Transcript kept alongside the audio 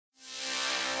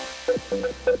Welcome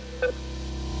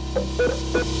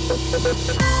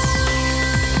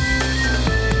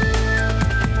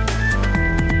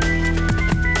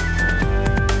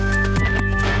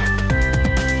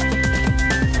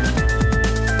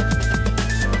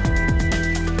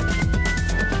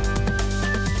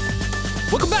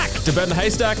back to Burn the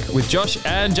Haystack with Josh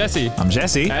and Jesse. I'm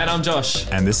Jesse. And I'm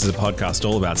Josh. And this is a podcast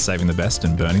all about saving the best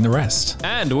and burning the rest.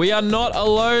 And we are not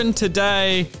alone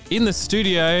today in the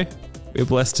studio. We're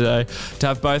blessed today to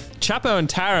have both Chappo and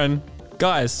Tarenne.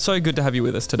 Guys, so good to have you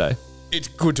with us today. It's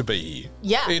good to be here.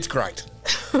 Yeah. It's great.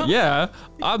 Yeah,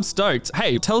 I'm stoked.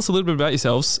 Hey, tell us a little bit about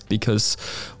yourselves because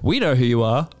we know who you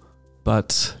are,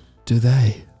 but do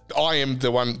they? I am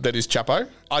the one that is Chappo.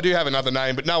 I do have another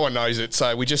name, but no one knows it,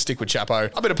 so we just stick with Chappo.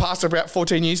 I've been a pastor for about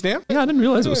 14 years now. Yeah, I didn't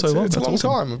realise it was so long. It's a That's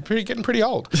long awesome. time. I'm getting pretty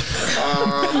old.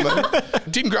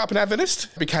 Didn't grow up an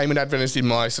Adventist. Became an Adventist in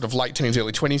my sort of late teens,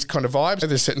 early 20s kind of vibe.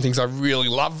 There's certain things I really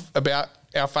love about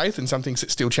our faith and some things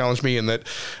that still challenge me and that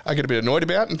I get a bit annoyed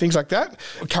about and things like that.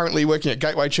 Currently working at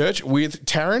Gateway Church with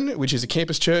Tarenne, which is a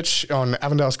campus church on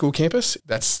Avondale School campus.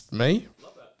 That's me.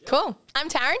 Cool. I'm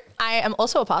Tarenne. I am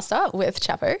also a pastor with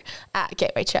Chappo at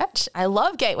Gateway Church. I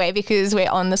love Gateway because we're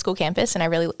on the school campus and I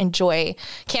really enjoy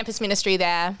campus ministry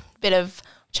there. Bit of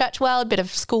church world, bit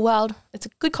of school world. It's a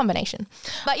good combination.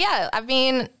 But yeah,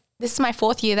 this is my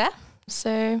 4th year there.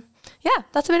 So yeah,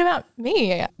 that's a bit about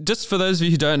me. Just for those of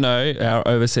you who don't know, our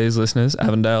overseas listeners,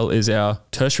 Avondale is our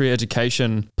tertiary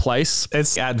education place.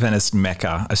 It's Adventist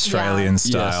Mecca, Australian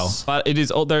style. Yes. But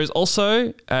there is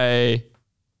also a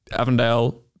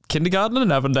Avondale kindergarten,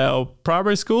 an Avondale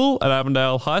primary school, an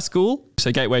Avondale high school.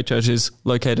 So Gateway Church is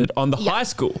located on the high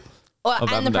school. And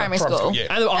the Avondale. primary school. Yeah.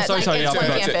 And, I forgot.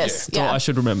 Campus. So I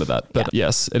should remember that. But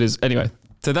yes, it is. Anyway,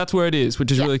 so that's where it is,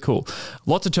 which is really cool.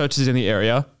 Lots of churches in the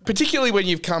area. Particularly when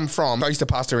you've come from, I used to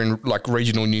pastor in like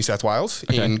regional New South Wales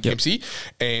in Kempsey,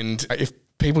 and if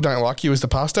people don't like you as the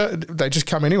pastor, they just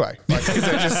come anyway. Like,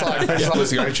 they're just like, this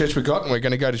is the only church we've got and we're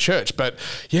going to go to church. But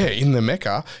yeah, in the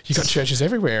Mecca, you've got churches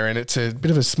everywhere and it's a bit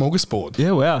of a smorgasbord.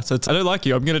 Yeah, wow. So I don't like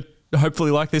you. I'm going to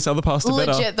hopefully like this other pastor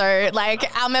better. Legit though,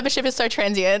 like our membership is so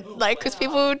transient, like because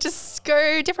people just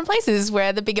go different places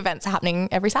where the big events are happening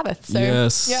every Sabbath. So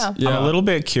yes. yeah. I'm a little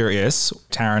bit curious,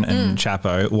 Tarenne and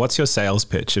Chappo, what's your sales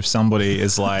pitch if somebody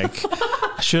is like,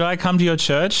 should I come to your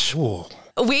church? Ooh.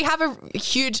 We have a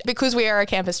huge, because we are a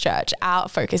campus church, our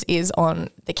focus is on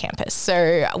the campus.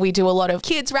 So we do a lot of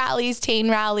kids rallies, teen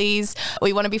rallies.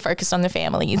 We want to be focused on the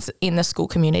families in the school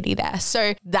community there.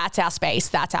 So that's our space.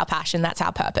 That's our passion. That's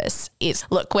our purpose is,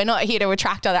 look, we're not here to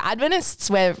attract other Adventists.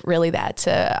 We're really there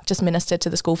to just minister to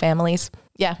the school families.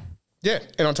 Yeah. Yeah.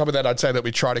 And on top of that, I'd say that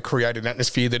we try to create an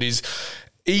atmosphere that is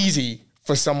easy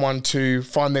for someone to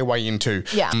find their way into.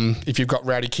 Yeah. If you've got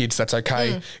rowdy kids, that's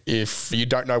okay. If you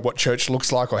don't know what church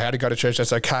looks like or how to go to church,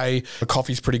 that's okay. The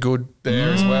coffee's pretty good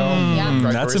there as well. Yeah.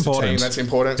 Great That's barista important. team, that's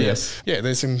important. Yes. Yeah,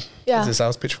 there's a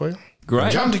sales pitch for you.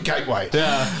 Great. Come to Gateway.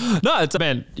 Yeah. No,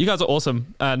 man, you guys are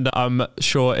awesome. And I'm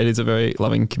sure it is a very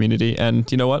loving community. And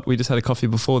you know what? We just had a coffee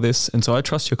before this. And so I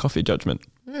trust your coffee judgment.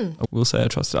 I will say I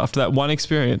trust it. After that one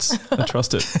experience, I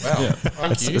trust it. Wow. Yeah.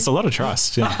 Thank you. It's a lot of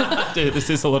trust. Yeah. Dude, this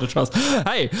is a lot of trust.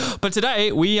 Hey, but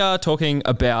today we are talking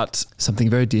about something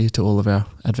very dear to all of our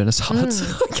Adventist hearts.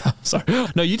 Sorry.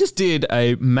 No, you just did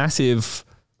a massive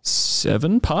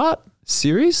 7-part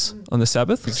series on the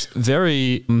Sabbath. It's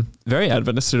very, very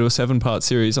Adventist to do a 7-part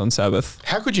series on Sabbath.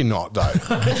 How could you not, though?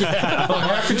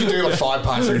 How could you do a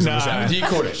 5-part series on the Sabbath? You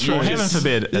couldn't. Well, heaven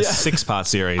forbid, a 6-part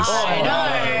series. I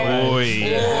know. Oh,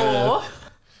 yeah.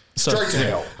 Straight to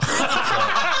hell.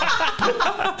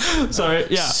 So,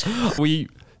 yeah, we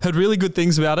heard really good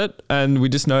things about it, and we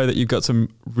just know that you've got some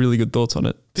really good thoughts on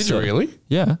it. Did you really?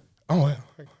 Yeah. Oh, wow.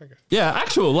 Okay. Yeah,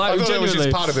 actual. Like, I thought it was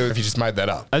genuinely. just part of it if you just made that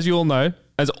up. As you all know,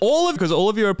 because all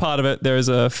of you are a part of it, there is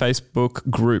a Facebook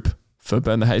group for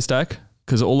Burn the Haystack,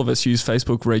 because all of us use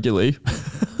Facebook regularly.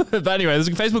 But anyway, there's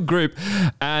a Facebook group,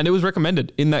 and it was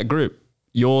recommended in that group.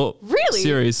 Your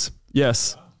series.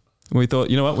 Yes. We thought,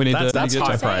 you know what, we need to... That's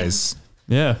high praise.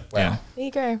 Yeah. Wow. There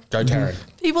you go. Go, Tarenne.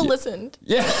 People listened.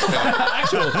 Yeah.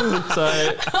 Actual.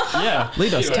 So, yeah,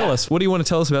 lead us. Tell us. What do you want to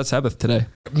tell us about Sabbath today?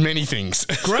 Many things.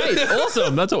 Great.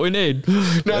 Awesome. That's what we need.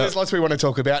 No, there's lots we want to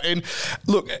talk about. And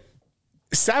look,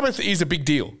 Sabbath is a big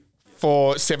deal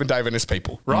for Seventh-day Adventist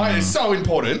people, right? It's so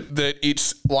important that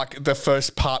it's like the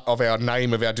first part of our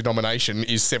name of our denomination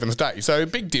is Seventh Day. So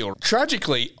big deal.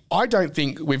 Tragically, I don't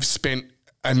think we've spent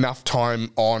enough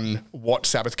time on what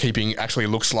Sabbath keeping actually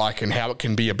looks like and how it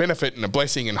can be a benefit and a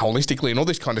blessing and holistically and all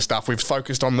this kind of stuff. We've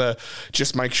focused on the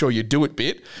just make sure you do it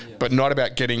bit, but not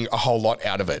about getting a whole lot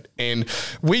out of it. And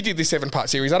we did this 7-part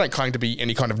series. I don't claim to be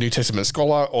any kind of New Testament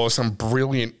scholar or some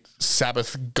brilliant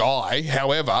Sabbath guy.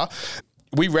 However,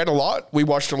 we read a lot, we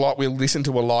watched a lot, we listened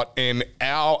to a lot, and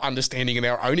our understanding and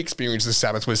our own experience of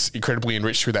Sabbath was incredibly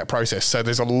enriched through that process. So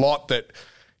there's a lot that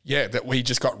we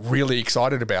just got really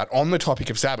excited about on the topic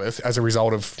of Sabbath as a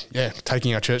result of,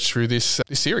 taking our church through this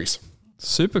series.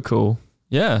 Super cool.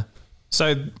 Yeah.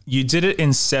 So you did it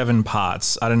in 7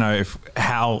 parts. I don't know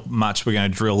how much we're going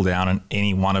to drill down on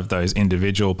any one of those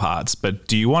individual parts, but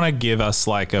do you want to give us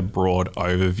like a broad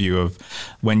overview of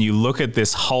when you look at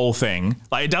this whole thing?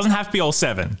 Like, it doesn't have to be all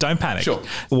 7. Don't panic. Sure.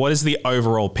 What is the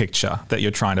overall picture that you're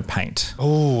trying to paint?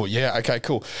 Oh, yeah. Okay,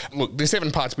 cool. Look, the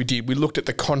 7 parts we did, we looked at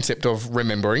the concept of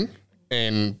remembering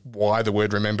and why the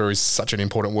word remember is such an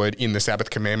important word in the Sabbath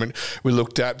commandment. We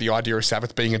looked at the idea of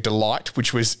Sabbath being a delight,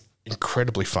 which was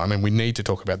incredibly fun, and we need to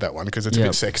talk about that one because it's a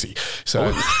bit sexy.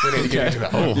 So we need to get into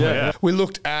that one. Yeah. We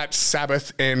looked at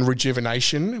Sabbath and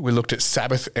rejuvenation. We looked at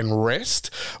Sabbath and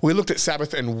rest. We looked at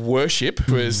Sabbath and worship,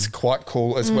 which was quite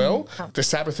cool as well. The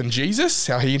Sabbath and Jesus,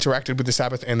 how he interacted with the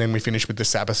Sabbath, and then we finished with the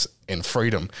Sabbath and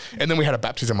freedom. And then we had a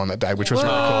baptism on that day, which was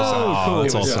really cool. So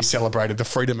that's awesome. We celebrated the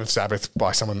freedom of Sabbath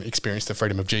by someone experienced the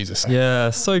freedom of Jesus. Yeah,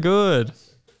 so good.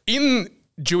 In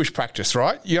Jewish practice,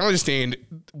 right? You understand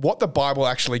what the Bible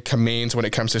actually commands when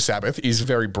it comes to Sabbath is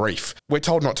very brief. We're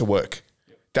told not to work.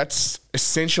 That's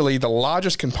essentially the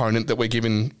largest component that we're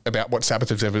given about what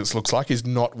Sabbath observance looks like is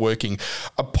not working.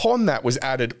 Upon that was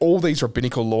added all these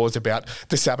rabbinical laws about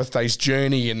the Sabbath day's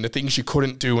journey and the things you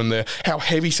couldn't do and how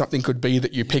heavy something could be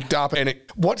that you picked up. And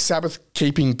what Sabbath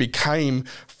keeping became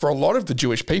for a lot of the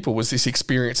Jewish people was this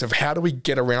experience of how do we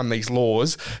get around these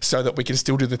laws so that we can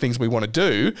still do the things we want to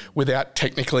do without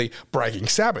technically breaking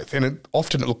Sabbath. And it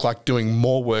looked like doing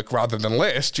more work rather than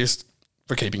less just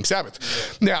for keeping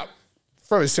Sabbath. Yeah. Now,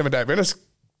 from a Seventh-day Adventist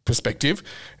perspective,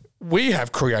 we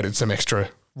have created some extra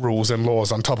rules and laws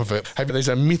on top of it. There's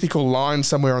a mythical line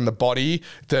somewhere on the body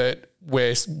that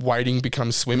where wading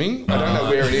becomes swimming. I don't know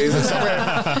where it is. It's somewhere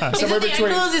is it the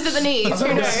ankles? Is it the knees?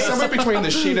 Who knows? Somewhere between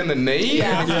the shin and the knee.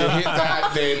 Yeah. And if you hit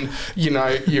that, then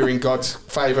you're in God's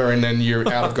favour, and then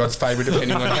you're out of God's favour,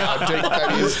 depending on how deep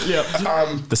that is.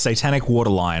 Yep. The satanic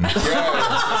waterline. Yeah,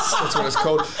 that's what it's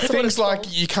called. Things like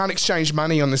you can't exchange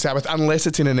money on the Sabbath unless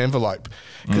it's in an envelope.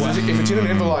 Because if it's in an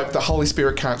envelope, the Holy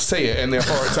Spirit can't see it, and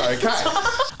therefore it's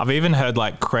okay. I've even heard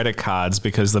like credit cards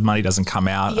because the money doesn't come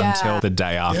out until the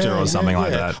day after or something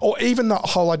like that. Or even the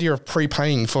whole idea of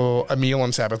prepaying for a meal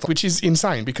on Sabbath, which is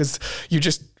insane because you're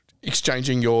just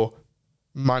exchanging your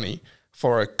money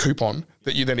for a coupon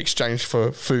that you then exchange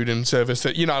for food and service.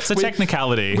 That It's a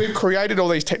technicality. We've created all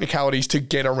these technicalities to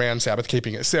get around Sabbath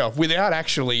keeping itself without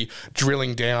actually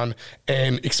drilling down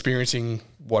and experiencing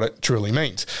what it truly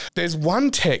means. There's one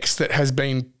text that has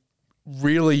been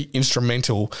really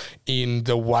instrumental in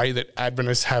the way that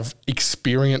Adventists have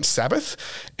experienced Sabbath,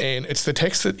 and it's the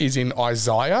text that is in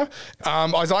Isaiah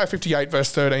 58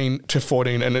 verse 13 to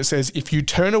 14, and it says, "If you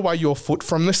turn away your foot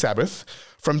from the Sabbath,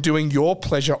 from doing your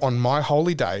pleasure on my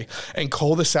holy day, and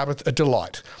call the Sabbath a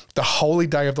delight, the holy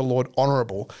day of the Lord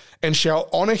honourable, and shall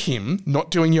honour him, not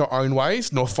doing your own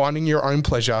ways, nor finding your own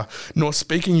pleasure, nor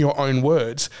speaking your own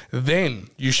words, then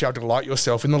you shall delight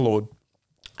yourself in the Lord.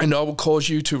 And I will cause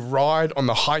you to ride on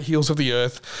the high hills of the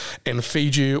earth and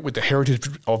feed you with the heritage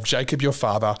of Jacob your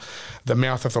father. The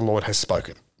mouth of the Lord has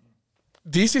spoken."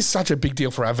 This is such a big deal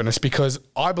for Adventists because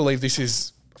I believe this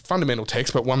is a fundamental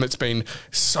text, but one that's been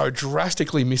so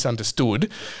drastically misunderstood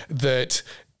that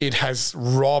it has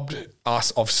robbed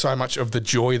us of so much of the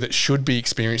joy that should be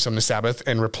experienced on the Sabbath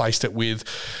and replaced it with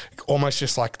almost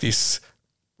just like this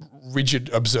rigid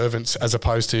observance as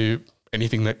opposed to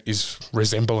anything that is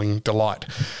resembling delight.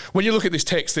 When you look at this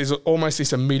text, there's almost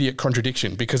this immediate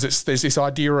contradiction because there's this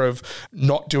idea of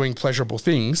not doing pleasurable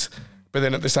things, but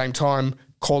then at the same time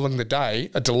calling the day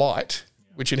a delight,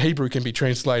 which in Hebrew can be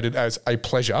translated as a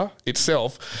pleasure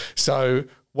itself. So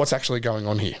what's actually going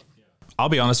on here? I'll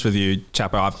be honest with you,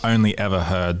 Chappo, I've only ever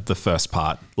heard the first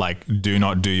part, like do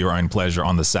not do your own pleasure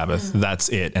on the Sabbath. That's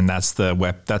it. And that's the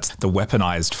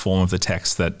weaponized form of the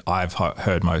text that I've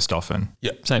heard most often.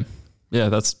 Yeah. Same. Yeah,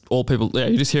 that's all people. Yeah,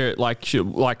 you just hear it like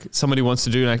somebody wants to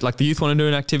do like the youth want to do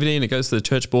an activity and it goes to the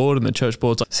church board and the church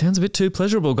board's like, sounds a bit too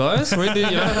pleasurable, guys.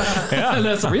 And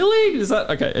that's really? Is that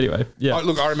okay? Anyway, yeah.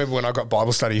 Look, I remember when I got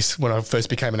Bible studies when I first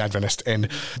became an Adventist, and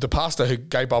the pastor who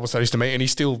gave Bible studies to me, and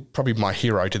he's still probably my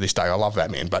hero to this day. I love that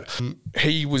man, but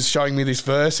he was showing me this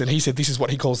verse, and he said this is what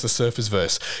he calls the surfer's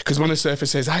verse. Because when a surfer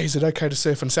says, "Hey, is it okay to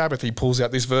surf on Sabbath?" he pulls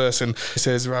out this verse and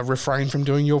says, "Refrain from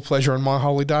doing your pleasure on my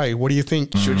holy day. What do you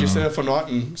think? Should you surf or not?"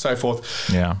 And so forth.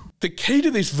 Yeah. The key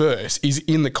to this verse is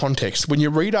in the context. When you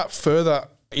read up further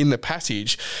in the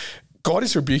passage, God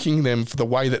is rebuking them for the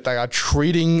way that they are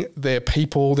treating their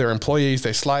people, their employees,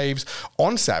 their slaves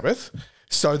on Sabbath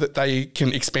so that they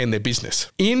can expand their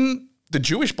business. In the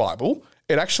Jewish Bible,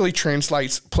 it actually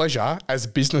translates pleasure as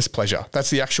business pleasure. That's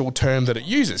the actual term that it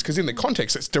uses, because in the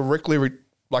context, it's directly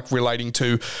relating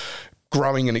to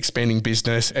growing and expanding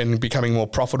business and becoming more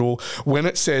profitable. When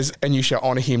it says, and you shall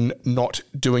honour him not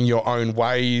doing your own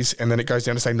ways, and then it goes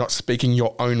down to say not speaking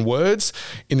your own words.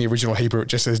 In the original Hebrew, it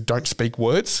just says don't speak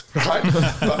words, right?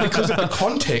 But because of the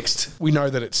context, we know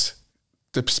that it's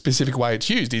the specific way it's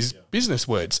used is business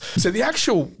words.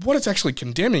 So what it's actually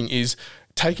condemning is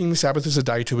taking the Sabbath as a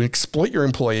day to exploit your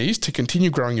employees to continue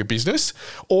growing your business,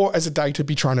 or as a day to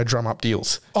be trying to drum up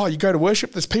deals. Oh, you go to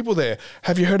worship, there's people there.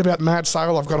 Have you heard about the mad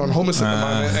sale I've got on hummus at the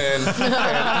moment?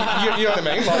 And you know what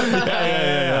I mean? Like,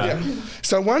 yeah.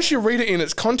 So once you read it in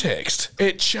its context,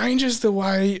 it changes the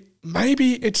way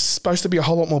maybe it's supposed to be a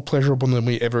whole lot more pleasurable than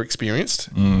we ever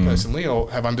experienced personally,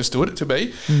 or have understood it to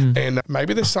be. And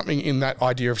maybe there's something in that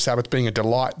idea of Sabbath being a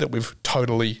delight that we've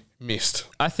totally missed.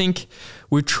 I think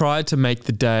we've tried to make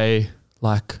the day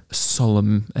like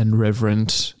solemn and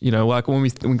reverent. You know, like when we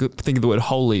think of the word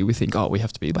holy, we think, oh, we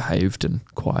have to be behaved and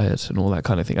quiet and all that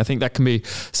kind of thing. I think that can be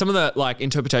some of the like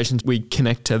interpretations we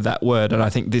connect to that word. And I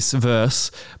think this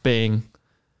verse being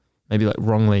maybe like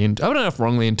wrongly, and I don't know if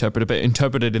wrongly interpreted, but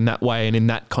interpreted in that way and in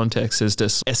that context has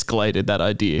just escalated that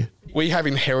idea. We have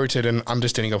inherited an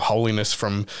understanding of holiness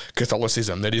from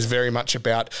Catholicism that is very much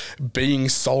about being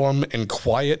solemn and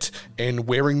quiet and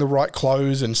wearing the right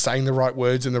clothes and saying the right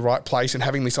words in the right place, and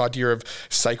having this idea of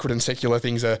sacred and secular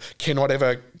things cannot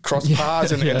ever cross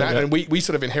paths and that. And we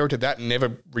sort of inherited that and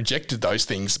never rejected those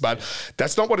things. But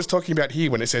that's not what it's talking about here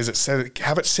when it says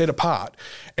have it set apart,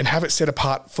 and have it set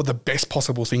apart for the best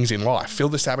possible things in life. Fill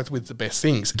the Sabbath with the best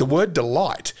things. The word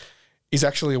delight is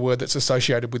actually a word that's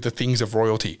associated with the things of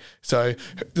royalty. So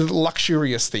the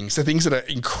luxurious things, the things that are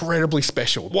incredibly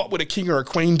special. What would a king or a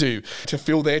queen do to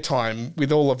fill their time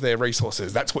with all of their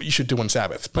resources? That's what you should do on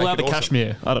Sabbath. Pull out the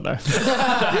cashmere. I don't know.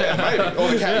 Yeah, maybe. Or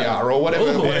the caviar or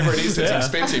whatever it is that's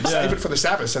expensive. Save it for the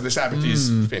Sabbath. So the Sabbath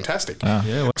is fantastic.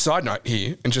 Side note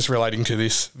here, and just relating to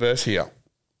this verse here,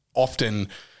 often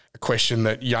a question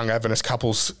that young Adventist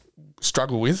couples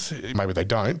struggle with, maybe they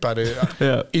don't, but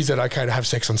is it okay to have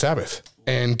sex on Sabbath?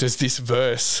 And does this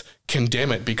verse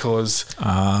condemn it because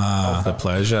of the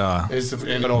pleasure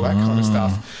and all that kind of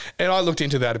stuff? And I looked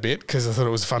into that a bit because I thought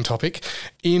it was a fun topic.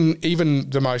 In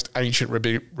even the most ancient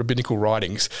rabbinical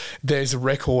writings, there's a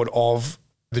record of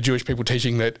the Jewish people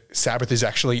teaching that Sabbath is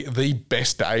actually the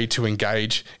best day to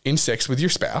engage in sex with your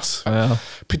spouse,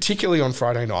 particularly on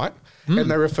Friday night.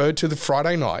 And they referred to the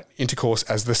Friday night intercourse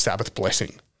as the Sabbath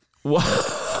blessing.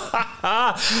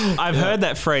 I've heard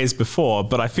that phrase before,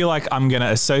 but I feel like I'm going to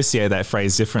associate that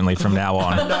phrase differently from now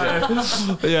on.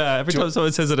 Yeah, every time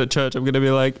someone says it at church, I'm going to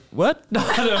be like, what?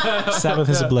 Sabbath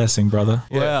is a blessing, brother.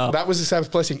 Yeah, wow. That was the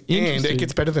Sabbath blessing. And it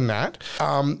gets better than that.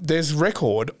 There's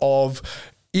record of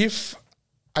if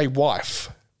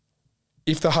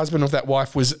the husband of that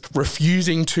wife was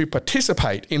refusing to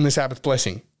participate in the Sabbath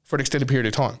blessing for an extended period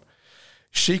of time,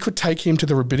 she could take him to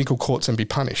the rabbinical courts and be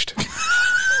punished.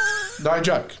 No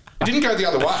joke. It didn't go the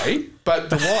other way,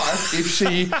 but the wife, if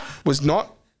she was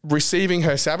not receiving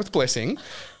her Sabbath blessing,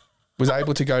 was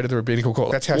able to go to the rabbinical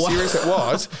court. That's how serious it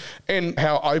was, and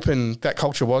how open that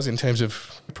culture was in terms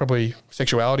of probably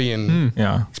sexuality and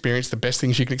experience the best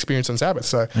things you can experience on Sabbath.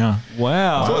 So,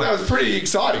 wow. I thought that was pretty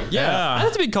exciting. Yeah.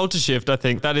 That's a big culture shift, I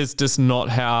think. That is just not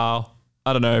how,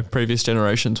 I don't know, previous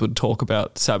generations would talk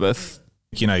about Sabbath.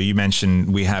 You know, you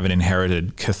mentioned we have an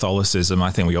inherited Catholicism.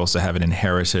 I think we also have an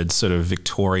inherited sort of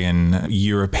Victorian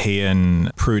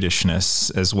European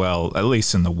prudishness as well, at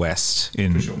least in the West,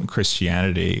 in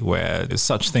Christianity, where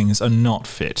such things are not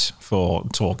fit for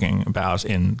talking about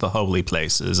in the holy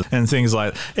places and things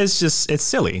like that. It's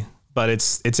silly, but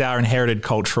it's our inherited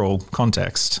cultural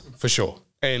context. For sure.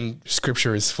 And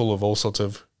scripture is full of all sorts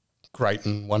of great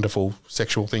and wonderful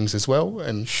sexual things as well,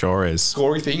 and sure is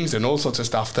gory things and all sorts of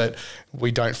stuff that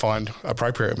we don't find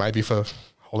appropriate maybe for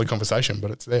holy conversation,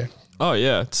 but it's there. Oh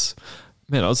yeah, it's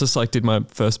Man, I was just like, did my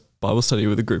first Bible study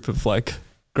with a group of like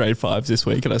grade 5s this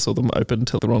week, and I saw them open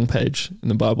to the wrong page in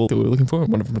the Bible that we were looking for, and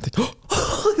one of them would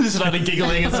think, they started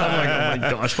giggling and stuff. I'm like,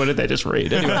 oh my gosh, what did they just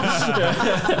read? Anyway,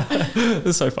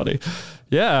 it's so funny.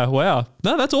 Yeah, wow.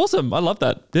 No, that's awesome. I love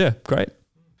that. Yeah, great.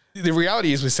 The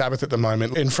reality is with Sabbath at the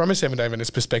moment, and from a Seventh-day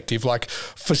Adventist perspective, like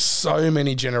for so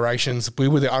many generations, we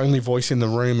were the only voice in the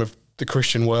room of the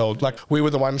Christian world. Like we were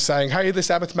the ones saying, hey, the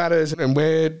Sabbath matters, and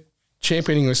we're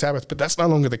championing the Sabbath, but that's no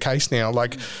longer the case now.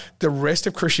 Like the rest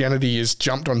of Christianity has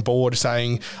jumped on board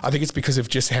saying, I think it's because of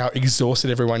just how exhausted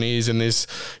everyone is, and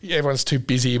everyone's too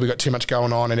busy, we've got too much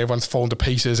going on, and everyone's fallen to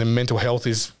pieces, and mental health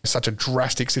is such a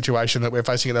drastic situation that we're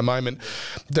facing at the moment,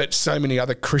 that so many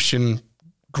other Christian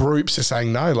groups are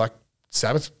saying, no, like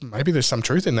Sabbath, maybe there's some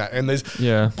truth in that. And there's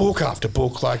book after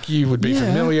book, like you would be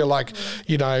familiar, like,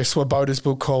 you know, Swoboda's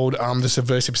book called The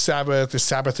Subversive Sabbath, The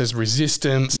Sabbath as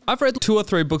Resistance. I've read 2 or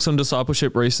 3 books on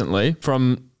discipleship recently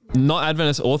from not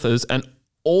Adventist authors, and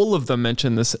all of them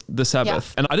mention the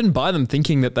Sabbath. And I didn't buy them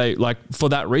thinking that they, like, for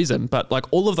that reason, but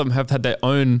like all of them have had their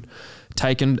own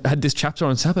take and had this chapter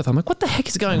on Sabbath. I'm like, what the heck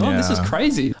is going on? This is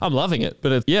crazy. I'm loving it.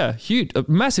 But huge, a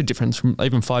massive difference from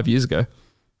even 5 years ago.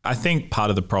 I think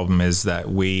part of the problem is that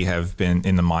we have been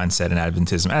in the mindset in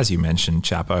Adventism, as you mentioned,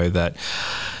 Chappo, that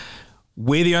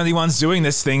we're the only ones doing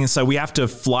this thing. So we have to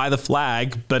fly the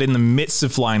flag. But in the midst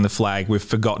of flying the flag, we've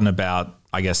forgotten about,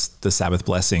 I guess, the Sabbath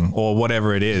blessing or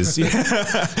whatever it is.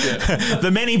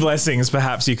 The many blessings,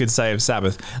 perhaps you could say, of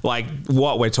Sabbath. Like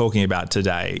what we're talking about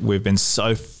today. We've been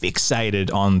so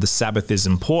fixated on the Sabbath is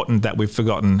important that we've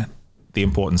forgotten the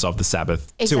importance of the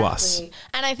Sabbath to us.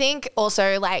 And I think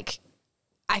also, like,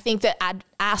 I think that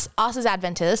us as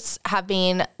Adventists have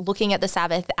been looking at the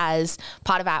Sabbath as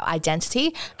part of our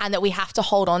identity, and that we have to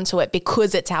hold on to it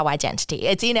because it's our identity.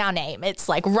 It's in our name. It's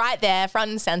like right there,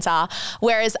 front and center.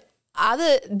 Whereas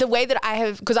the way that I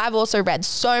have, because I've also read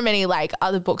so many like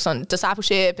other books on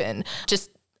discipleship and just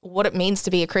what it means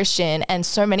to be a Christian, and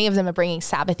so many of them are bringing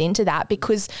Sabbath into that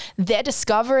because they're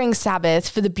discovering Sabbath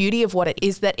for the beauty of what it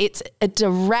is, that it's a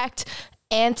direct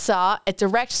answer, a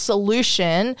direct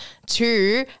solution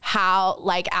to how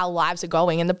like our lives are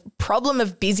going and the problem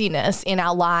of busyness in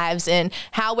our lives and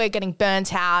how we're getting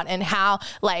burnt out and how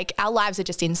like our lives are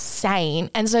just insane.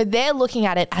 And so they're looking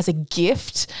at it as a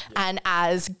gift and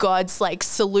as God's like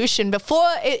solution before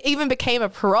it even became a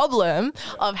problem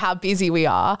of how busy we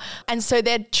are. And so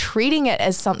they're treating it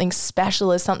as something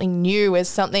special, as something new, as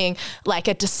something like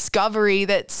a discovery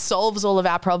that solves all of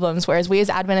our problems. Whereas we as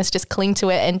Adventists just cling to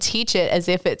it and teach it as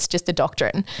if it's just a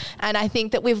doctrine. And I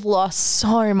think that we've lost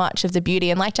so much of the beauty.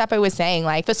 And like Chappo was saying,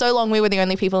 like for so long we were the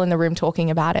only people in the room talking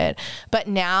about it. But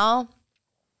now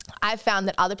I've found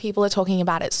that other people are talking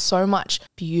about it so much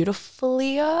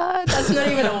beautifully. That's not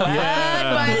even a word,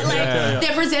 but like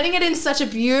they're presenting it in such a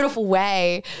beautiful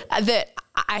way that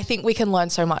I think we can learn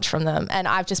so much from them. And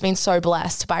I've just been so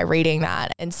blessed by reading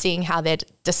that and seeing how they're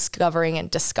discovering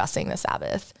and discussing the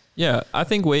Sabbath. Yeah, I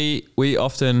think we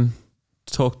often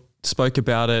spoke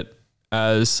about it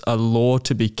as a law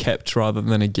to be kept rather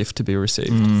than a gift to be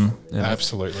received.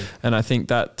 Absolutely. And I think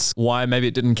that's why maybe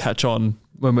it didn't catch on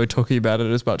when we were talking about it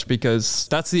as much, because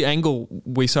that's the angle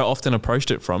we so often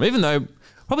approached it from, even though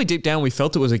probably deep down we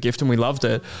felt it was a gift and we loved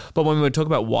it. But when we would talk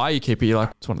about why you keep it, you're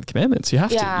like, it's one of the commandments. You have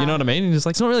to. You know what I mean? And it's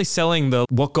like, it's not really selling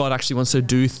what God actually wants to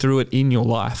do through it in your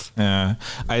life. Yeah.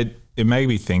 It made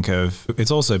me think of,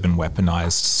 it's also been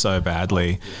weaponized so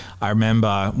badly. I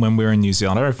remember when we were in New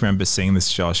Zealand, I don't know if you remember seeing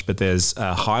this, Josh, but there's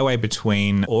a highway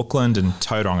between Auckland and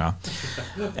Tauranga.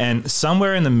 And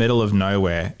somewhere in the middle of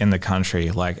nowhere in the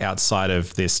country, like outside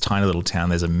of this tiny little town,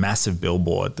 there's a massive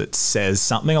billboard that says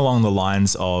something along the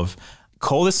lines of,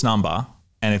 call this number,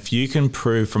 and if you can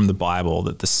prove from the Bible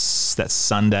that that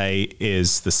Sunday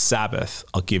is the Sabbath,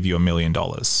 I'll give you $1 million.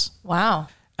 Wow.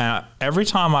 And every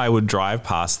time I would drive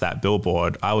past that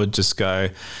billboard, I would just go,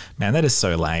 man, that is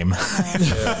so lame.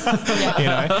 You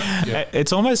know,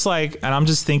 it's almost like, and I'm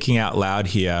just thinking out loud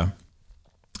here,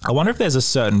 I wonder if there's a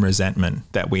certain resentment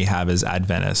that we have as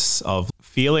Adventists of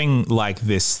feeling like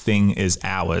this thing is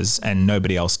ours and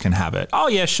nobody else can have it. Oh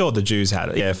yeah, sure, the Jews had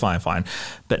it. Yeah, fine.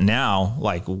 But now,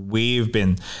 like, we've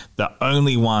been the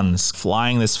only ones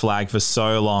flying this flag for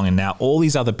so long, and now all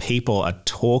these other people are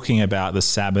talking about the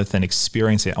Sabbath and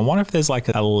experiencing it. I wonder if there's like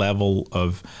a level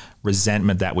of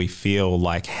resentment that we feel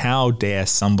like, how dare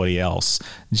somebody else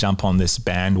jump on this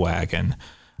bandwagon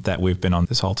that we've been on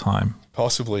this whole time?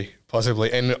 Possibly.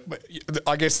 And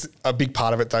I guess a big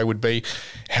part of it, though, would be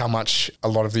how much a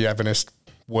lot of the Adventist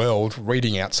world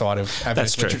reading outside of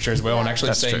Adventist literature as well, and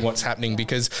actually seeing what's happening,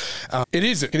 because it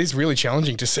is really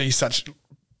challenging to see such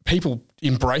people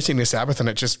embracing the Sabbath and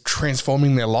it just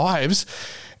transforming their lives.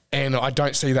 And I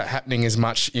don't see that happening as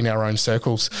much in our own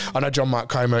circles. I know John Mark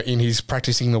Comer, in his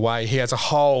Practicing the Way, he has a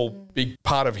whole big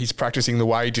part of his Practicing the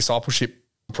Way discipleship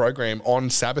program on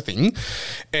Sabbathing.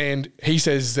 And he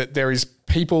says that there is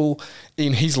people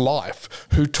in his life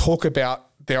who talk about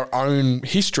their own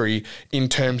history in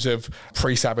terms of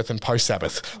pre-Sabbath and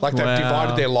post-Sabbath. Like they've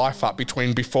divided their life up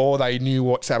between before they knew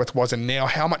what Sabbath was and now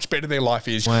how much better their life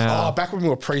is. Oh, back when we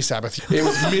were pre-Sabbath, it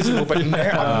was miserable, but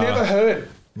now I've never heard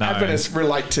Adventists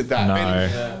relate to that.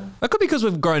 No. That could be because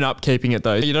we've grown up keeping it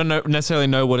though. You don't necessarily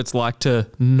know what it's like to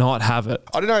not have it.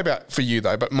 I don't know about for you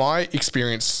though, but my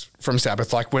experience from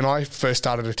Sabbath, like when I first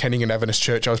started attending an Adventist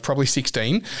church, I was probably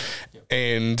 16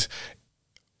 and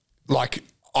like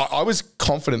I was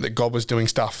confident that God was doing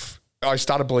stuff. I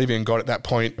started believing in God at that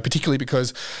point, particularly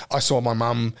because I saw my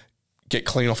mum get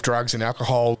clean off drugs and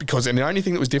alcohol and the only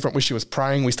thing that was different was she was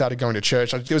praying. We started going to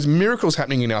church. There was miracles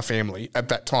happening in our family at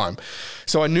that time.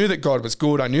 So I knew that God was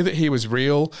good. I knew that he was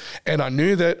real. And I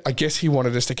knew that I guess he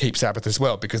wanted us to keep Sabbath as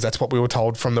well, because that's what we were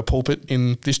told from the pulpit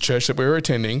in this church that we were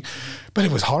attending. But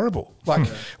it was horrible. Like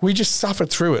we just suffered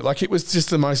through it. Like it was just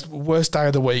the most worst day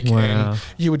of the week. And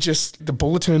you would just, the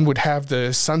bulletin would have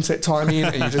the sunset time in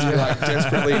and you'd just be like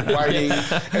desperately waiting.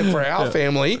 And for our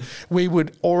family, we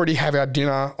would already have our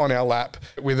dinner on our lap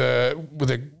with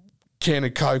a can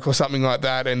of Coke or something like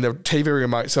that and the TV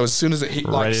remote. So as soon as it hit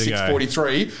like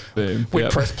 6:43, we'd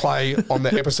press play on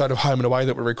the episode of Home and Away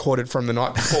that we recorded from the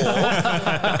night before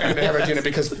and have a dinner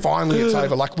because finally it's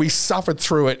over. Like we suffered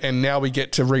through it and now we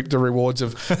get to reap the rewards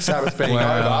of Sabbath being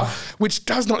over, which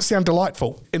does not sound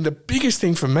delightful. And the biggest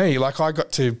thing for me, like I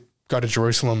got to go to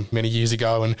Jerusalem many years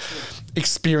ago and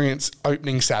experience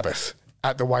opening Sabbath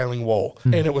at the Wailing Wall.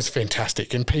 And it was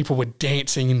fantastic. And people were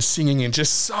dancing and singing and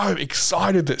just so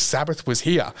excited that Sabbath was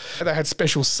here. They had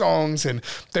special songs and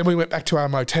then we went back to our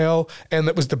motel and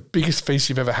that was the biggest feast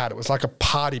you've ever had. It was like a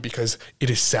party because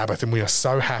it is Sabbath and we are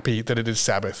so happy that it is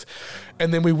Sabbath.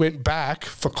 And then we went back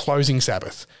for closing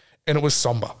Sabbath and it was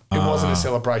somber. It wasn't a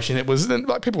celebration. It was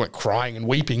like people weren't crying and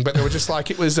weeping, but they were just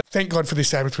like, it was, thank God for this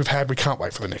Sabbath we've had. We can't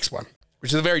wait for the next one,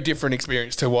 which is a very different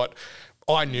experience to what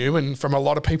I knew and from a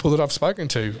lot of people that I've spoken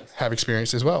to have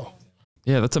experienced as well.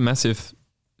 Yeah, that's a massive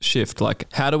shift.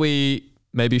 Like how do we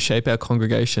maybe shape our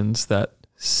congregations that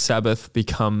Sabbath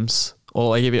becomes,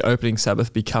 or like even opening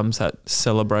Sabbath becomes that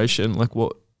celebration? Like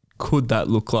what could that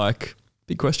look like?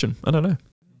 Big question. I don't know.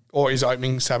 Or is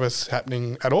opening Sabbath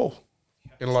happening at all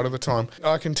in a lot of the time?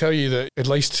 I can tell you that at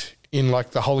least in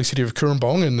like the holy city of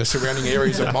Cooranbong and the surrounding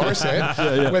areas of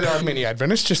Morisset, where there are many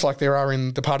Adventists, just like there are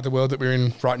in the part of the world that we're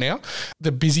in right now.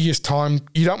 The busiest time,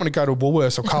 you don't want to go to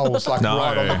Woolworths or Coles like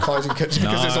right on the closing kitchen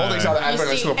because there's all these other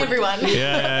Adventists. You see everyone.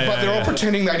 But they're all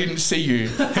pretending they didn't see you.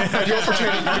 And you're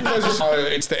pretending because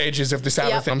it's the edges of the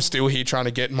Sabbath. I'm still here trying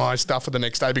to get my stuff for the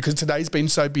next day because today's been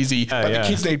so busy. But the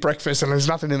kids need breakfast and there's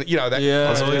nothing in it. You know, that.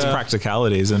 There's all these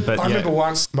practicalities. I remember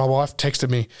once my wife texted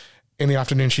me in the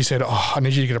afternoon, she said, I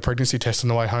need you to get a pregnancy test on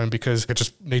the way home because I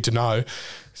just need to know.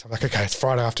 So I'm like, okay, it's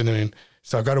Friday afternoon.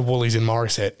 So I go to Woolies in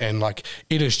Morisset and like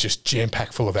it is just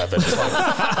jam-packed full of Adventists.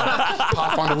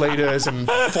 Pathfinder leaders and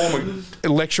former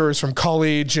lecturers from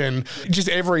college and just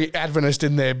every Adventist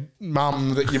and their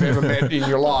mum that you've ever met in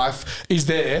your life is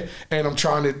there. And I'm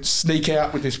trying to sneak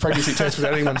out with this pregnancy test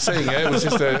without anyone seeing it. It was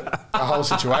just a whole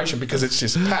situation because it's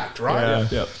just packed, right?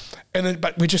 Yeah. And then,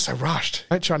 but we're just so rushed,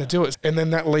 trying to do it. And then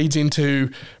that leads into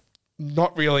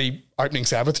not really opening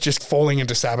Sabbath, just falling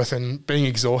into Sabbath and being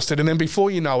exhausted. And then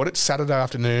before you know it, it's Saturday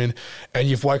afternoon and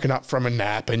you've woken up from a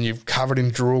nap and you've covered in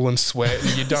drool and sweat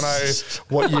and you don't know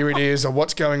what year it is or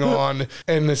what's going on.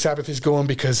 And the Sabbath is gone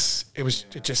because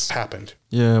it just happened.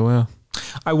 Yeah, wow.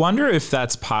 I wonder if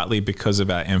that's partly because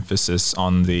of our emphasis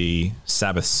on the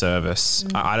Sabbath service.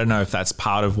 I don't know if that's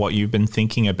part of what you've been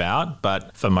thinking about,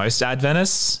 but for most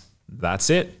Adventists, that's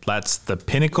it. That's the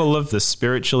pinnacle of the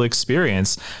spiritual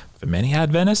experience. For many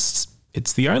Adventists,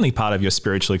 it's the only part of your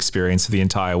spiritual experience of the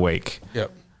entire week.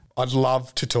 Yep. I'd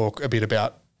love to talk a bit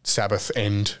about Sabbath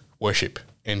and worship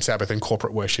and Sabbath and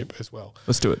corporate worship as well.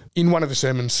 Let's do it. In one of the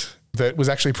sermons that was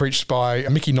actually preached by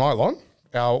Mickey Nylon,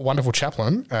 our wonderful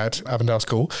chaplain at Avondale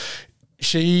School,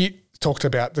 she talked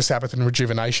about the Sabbath and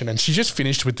rejuvenation, and she just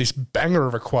finished with this banger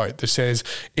of a quote that says,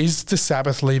 "Is the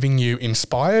Sabbath leaving you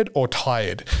inspired or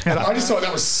tired?" And I just thought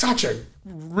that was such a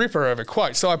ripper of a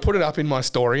quote. So I put it up in my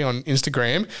story on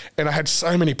Instagram, and I had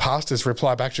so many pastors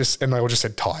reply back and they all just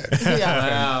said tired.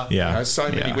 So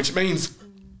many, which means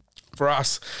for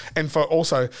us and for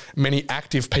also many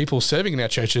active people serving in our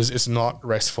churches, it's not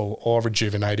restful or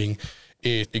rejuvenating,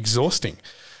 it's exhausting.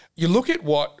 You look at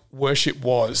what worship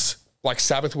was like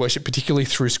Sabbath worship, particularly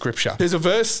through Scripture. There's a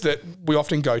verse that we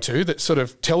often go to that sort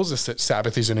of tells us that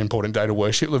Sabbath is an important day to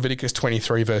worship, Leviticus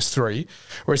 23 verse 3,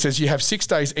 where it says, "You have 6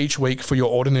 days each week for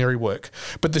your ordinary work,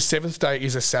 but the seventh day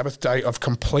is a Sabbath day of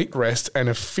complete rest, an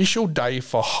official day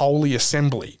for holy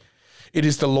assembly. It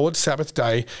is the Lord's Sabbath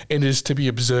day and it is to be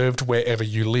observed wherever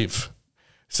you live."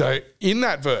 So in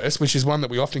that verse, which is one that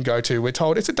we often go to, we're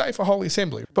told it's a day for holy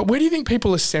assembly. But where do you think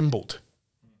people assembled?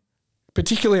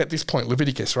 Particularly at this point,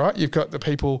 Leviticus, right? You've got the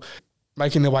people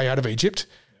making their way out of Egypt.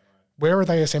 Where are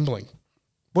they assembling?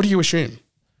 What do you assume?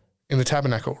 In the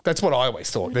tabernacle. That's what I always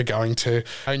thought they're going to.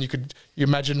 And you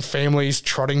imagine families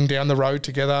trotting down the road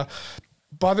together.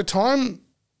 By the time,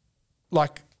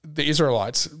 like, the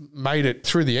Israelites made it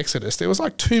through the Exodus, there was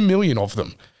like 2 million of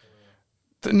them.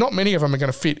 Not many of them are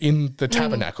going to fit in the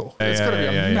tabernacle. It's got to be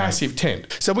a massive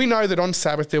tent. So we know that on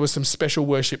Sabbath there was some special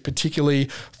worship, particularly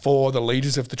for the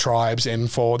leaders of the tribes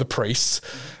and for the priests.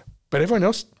 But everyone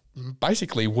else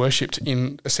basically worshipped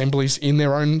in assemblies in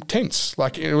their own tents.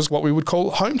 Like, it was what we would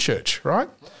call home church, right?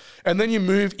 And then you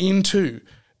move into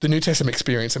the New Testament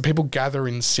experience and people gather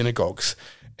in synagogues.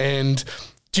 And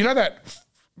do you know that...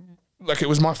 Like, it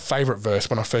was my favourite verse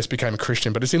when I first became a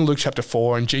Christian, but it's in Luke chapter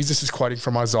 4, and Jesus is quoting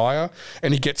from Isaiah,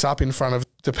 and he gets up in front of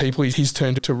the people he's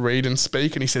turned to read and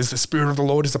speak, and he says, "The Spirit of the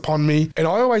Lord is upon me." And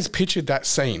I always pictured that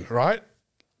scene, right?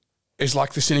 It's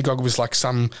like the synagogue was like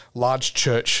some large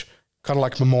church, kind of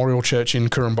like Memorial Church in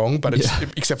Kurrumbong, but it's,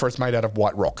 except for it's made out of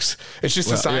white rocks. It's just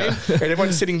the same. And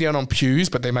everyone's sitting down on pews,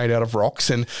 but they're made out of rocks.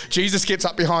 And Jesus gets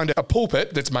up behind a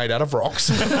pulpit that's made out of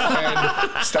rocks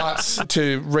and starts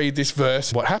to read this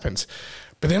verse. What happens?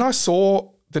 But then I saw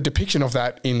the depiction of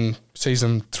that in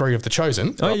season 3 of The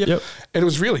Chosen. Oh, yeah. Yep. And it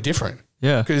was really different.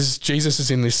 Yeah. Because Jesus is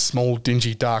in this small,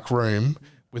 dingy, dark room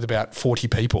with about 40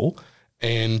 people.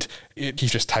 And he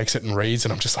just takes it and reads,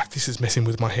 and I'm just like, this is messing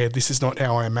with my head. This is not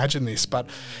how I imagine this. But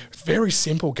very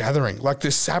simple gathering. Like,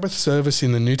 the Sabbath service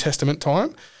in the New Testament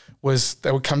time was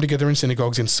they would come together in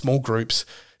synagogues in small groups.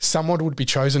 Someone would be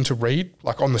chosen to read,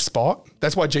 like, on the spot.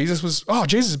 That's why Jesus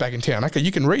is back in town. Okay,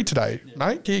 you can read today,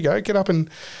 mate. Here you go. Get up and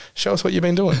show us what you've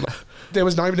been doing. There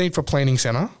was no need for planning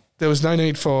centre. There was no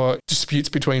need for disputes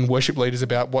between worship leaders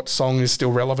about what song is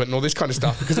still relevant and all this kind of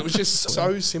stuff, because it was just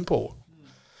so simple.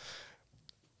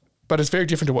 But it's very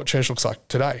different to what church looks like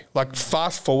today. Like,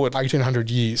 fast forward 1,800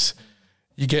 years,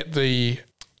 you get the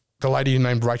lady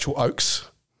named Rachel Oakes.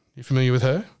 You familiar with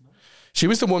her? She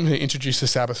was the woman who introduced the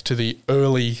Sabbath to the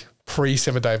early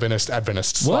pre-Seventh-day Adventists,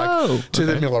 to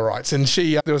the Millerites. And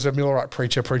there was a Millerite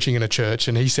preacher preaching in a church,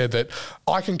 and he said that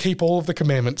I can keep all of the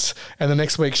commandments. And the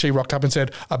next week she rocked up and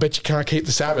said, "I bet you can't keep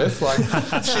the Sabbath." Like,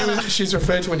 she's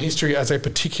referred to in history as a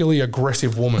particularly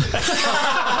aggressive woman.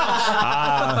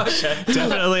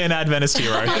 Definitely an Adventist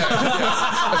hero.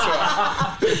 That's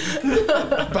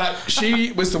right. But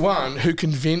she was the one who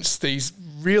convinced these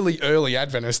really early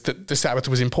Adventists that the Sabbath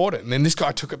was important. And then this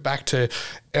guy took it back to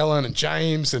Ellen and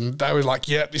James, and they were like,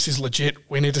 yeah, this is legit.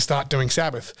 We need to start doing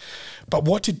Sabbath. But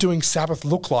what did doing Sabbath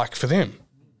look like for them?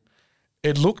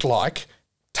 It looked like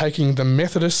taking the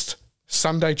Methodist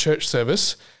Sunday church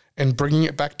service and bringing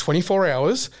it back 24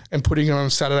 hours and putting it on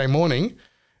Saturday morning,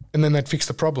 and then they'd fix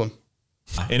the problem.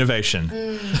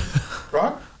 Innovation.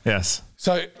 Right? Yes.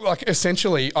 So, like,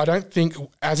 essentially, I don't think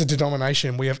as a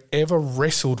denomination we have ever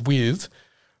wrestled with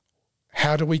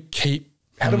how do we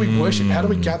worship, how do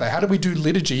we gather, how do we do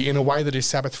liturgy in a way that is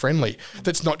Sabbath friendly,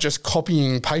 that's not just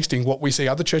copying and pasting what we see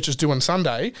other churches do on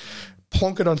Sunday,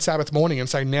 plonk it on Sabbath morning and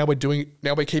say, now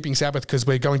we're keeping Sabbath because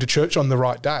we're going to church on the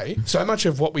right day. So much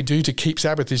of what we do to keep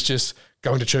Sabbath is just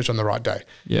going to church on the right day.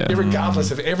 Yeah.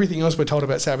 Regardless of everything else we're told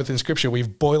about Sabbath in Scripture, we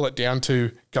boil it down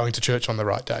to going to church on the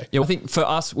right day. Yeah, I think for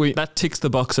us, that ticks the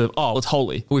box of, it's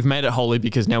holy. We've made it holy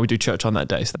because now we do church on that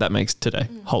day. So that makes today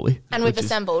holy. And we've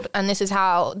assembled. And this is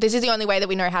the only way that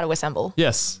we know how to assemble.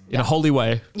 Yes, in a holy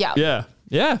way. Yeah. Yeah.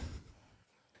 Yeah.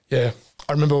 Yeah.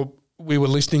 I remember we were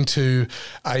listening to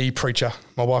a preacher,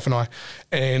 my wife and I,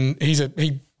 and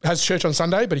he has church on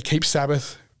Sunday, but he keeps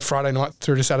Sabbath Friday night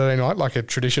through to Saturday night like a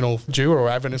traditional Jew or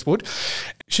Adventist would.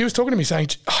 She was talking to me saying,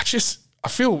 I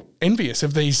feel envious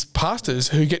of these pastors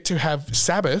who get to have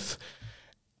Sabbath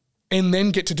and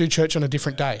then get to do church on a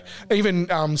different day. Even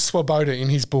Swoboda in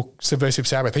his book, Subversive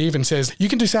Sabbath, he even says, you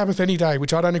can do Sabbath any day,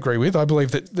 which I don't agree with. I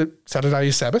believe that Saturday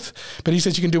is Sabbath. But he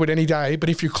says you can do it any day, but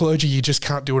if you're clergy, you just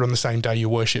can't do it on the same day you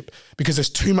worship because there's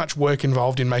too much work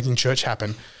involved in making church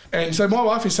happen. And so my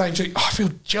wife is saying, I feel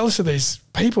jealous of these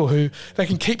people who they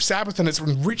can keep Sabbath and it's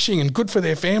enriching and good for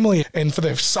their family and for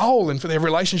their soul and for their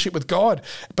relationship with God.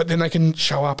 But then they can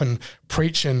show up and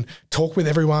preach and talk with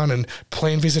everyone and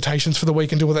plan visitations for the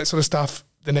week and do all that sort of stuff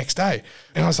the next day.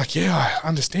 And I was like, yeah, I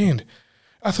understand.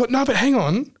 I thought, no, but hang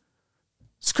on.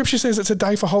 Scripture says it's a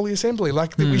day for Holy Assembly.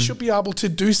 Like that we should be able to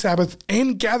do Sabbath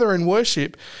and gather and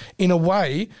worship in a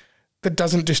way that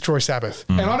doesn't destroy Sabbath.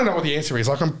 And I don't know what the answer is.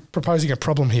 Like I'm proposing a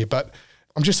problem here, but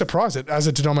I'm just surprised that as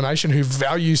a denomination who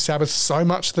values Sabbath so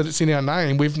much that it's in our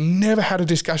name, we've never had a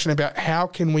discussion about how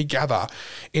can we gather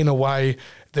in a way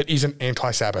that isn't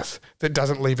anti-Sabbath, that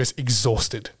doesn't leave us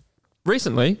exhausted.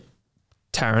 Recently,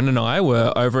 Tarenne and I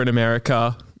were over in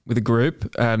America with a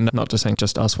group, and not just saying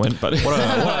just us went, but What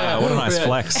a nice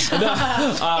flex.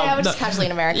 Yeah, we're just casually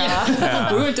in America.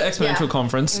 We went to Exponential Yeah.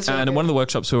 Conference, It was really and in one of the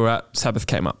workshops we were at, Sabbath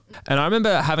came up. And I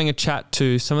remember having a chat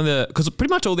to some of the, because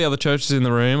pretty much all the other churches in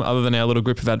the room, other than our little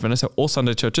group of Adventists, are all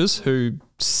Sunday churches who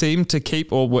seemed to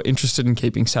keep or were interested in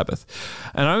keeping Sabbath.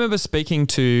 And I remember speaking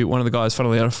to one of the guys,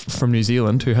 funnily enough, from New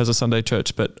Zealand, who has a Sunday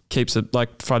church but keeps it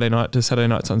like Friday night to Saturday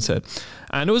night sunset.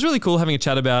 And it was really cool having a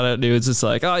chat about it. It was just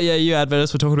like, oh yeah, you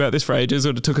Adventists were talking about this for ages,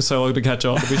 and it took us so long to catch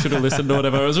on. We should have listened or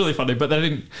whatever. It was really funny. But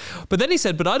then he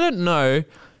said, but I don't know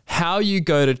how you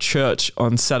go to church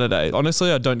on Saturday.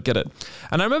 Honestly, I don't get it.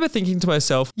 And I remember thinking to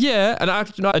myself, yeah, and I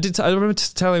remember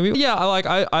telling me, yeah,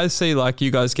 I see like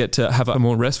you guys get to have a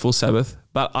more restful Sabbath,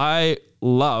 but I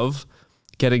love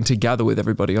getting to gather with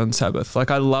everybody on Sabbath.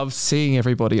 Like I love seeing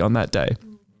everybody on that day.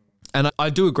 And I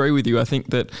do agree with you. I think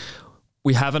that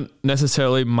we haven't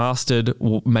necessarily mastered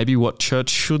maybe what church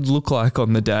should look like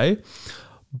on the day,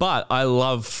 but I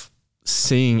love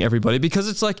seeing everybody because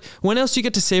it's like, when else do you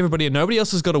get to see everybody and nobody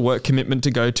else has got a work commitment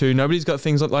to go to? Nobody's got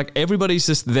things like everybody's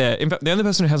just there. In fact, the only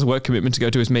person who has a work commitment to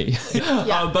go to is me.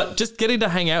 But just getting to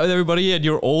hang out with everybody and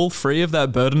you're all free of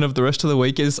that burden of the rest of the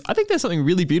week I think there's something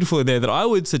really beautiful in there that I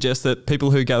would suggest that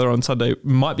people who gather on Sunday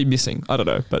might be missing. I don't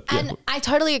know, but yeah. And I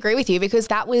totally agree with you because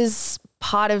that was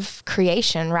part of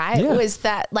creation, right? Yeah. It was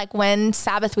that like when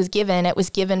Sabbath was given, it was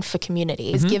given for community.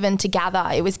 It was given to gather.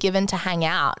 It was given to hang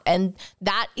out. And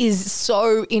that is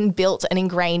so inbuilt and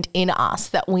ingrained in us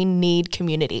that we need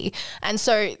community. And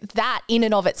so that in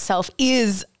and of itself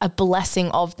is a blessing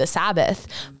of the Sabbath.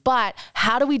 But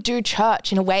how do we do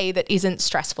church in a way that isn't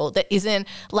stressful, that isn't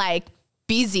like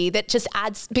busy, that just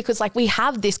adds, because like we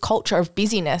have this culture of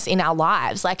busyness in our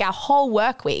lives. Like our whole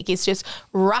work week is just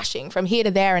rushing from here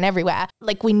to there and everywhere.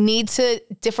 Like we need to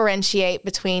differentiate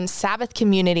between Sabbath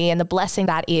community and the blessing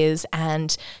that is,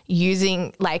 and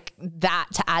using like that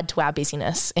to add to our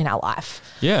busyness in our life.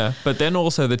 Yeah, but then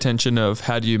also the tension of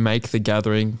how do you make the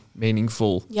gathering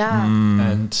meaningful? Yeah.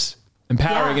 And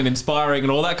empowering and inspiring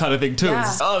and all that kind of thing too.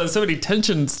 Yeah. There's so many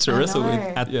tensions to wrestle with.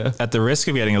 At the risk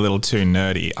of getting a little too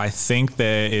nerdy, I think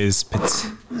there is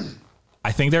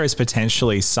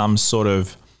potentially some sort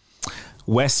of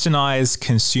westernized,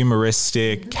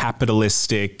 consumeristic,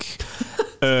 capitalistic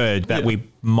urge that we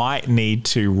might need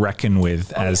to reckon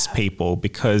with as people.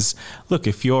 Because look,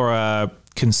 if you're a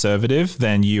conservative,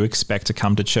 then you expect to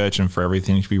come to church and for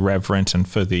everything to be reverent and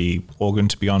for the organ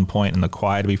to be on point and the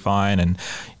choir to be fine, and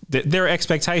there are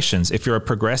expectations. If you're a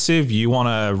progressive, you want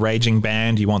a raging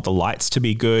band, you want the lights to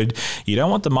be good, you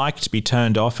don't want the mic to be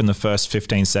turned off in the first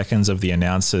 15 seconds of the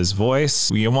announcer's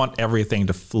voice, you want everything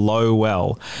to flow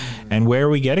well. And where are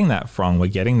we getting that from? We're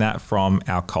getting that from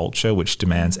our culture, which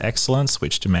demands excellence,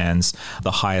 which demands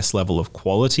the highest level of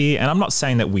quality. And I'm not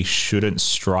saying that we shouldn't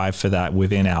strive for that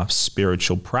within our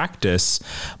spiritual practice,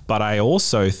 but I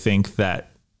also think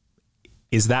that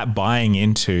is that buying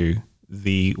into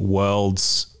the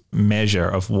world's measure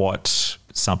of what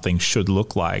something should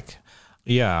look like.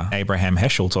 Yeah. Abraham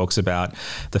Heschel talks about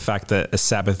the fact that a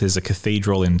Sabbath is a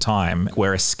cathedral in time.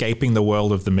 We're escaping the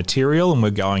world of the material and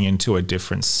we're going into a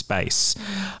different space.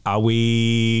 Are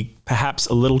we perhaps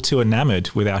a little too enamored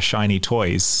with our shiny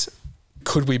toys?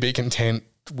 Could we be content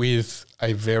with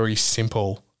a very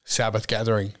simple Sabbath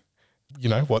gathering? You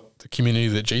know, what the community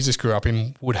that Jesus grew up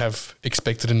in would have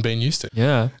expected and been used to.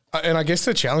 Yeah. And I guess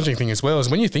the challenging thing as well is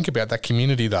when you think about that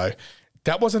community though,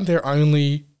 that wasn't their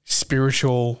only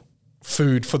spiritual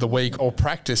food for the week or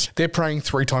practice. They're praying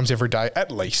 3 times every day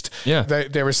at least. Yeah.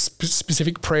 There are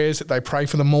specific prayers that they pray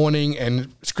for the morning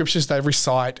and scriptures they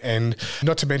recite, and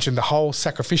not to mention the whole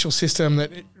sacrificial system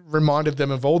that reminded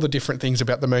them of all the different things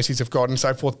about the mercies of God and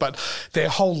so forth. But their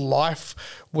whole life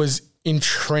was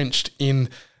entrenched in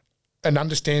an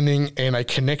understanding and a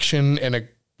connection and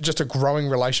just a growing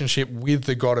relationship with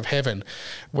the God of heaven.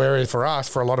 Whereas for us,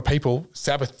 for a lot of people,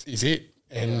 Sabbath is it.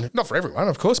 And not for everyone,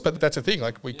 of course, but that's the thing.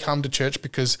 Like we come to church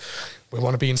because we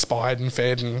want to be inspired and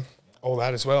fed and all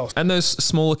that as well. And those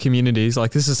smaller communities,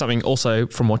 like this is something also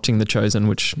from watching The Chosen,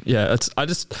 which I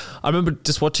remember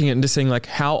just watching it and just seeing like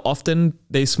how often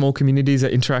these small communities are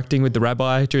interacting with the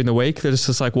rabbi during the week. They're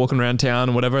just like walking around town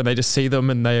and whatever, and they just see them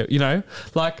and they,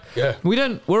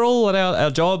 we're all at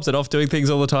our jobs and off doing things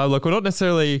all the time. Like we're not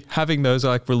necessarily having those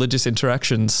like religious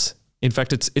interactions. In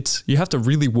fact, it's you have to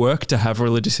really work to have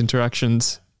religious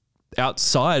interactions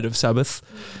outside of Sabbath,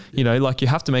 like you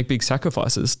have to make big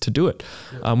sacrifices to do it.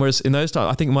 Whereas in those times,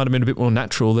 I think it might have been a bit more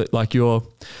natural that like your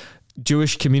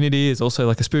Jewish community is also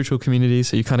like a spiritual community.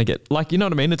 So you kind of get like, you know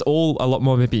what I mean? It's all a lot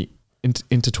more maybe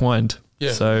intertwined.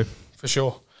 Yeah, so for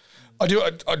sure.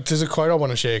 There's a quote I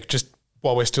want to share just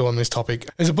while we're still on this topic.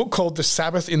 There's a book called The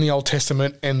Sabbath in the Old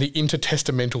Testament and the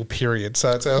Intertestamental Period.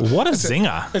 So it's what a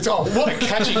zinger. What a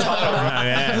catchy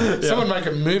title. Someone make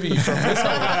a movie from this.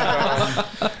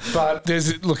 But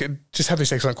just have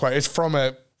this excellent quote. It's from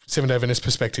a Seventh-day Adventist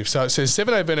perspective. So it says,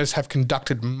 Seventh-day Adventists have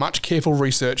conducted much careful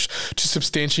research to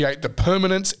substantiate the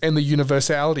permanence and the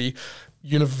universality,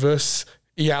 you know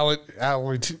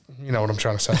what I'm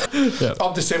trying to say,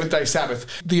 of the seventh-day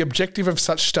Sabbath. The objective of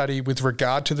such study with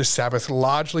regard to the Sabbath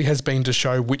largely has been to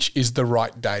show which is the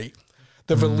right day.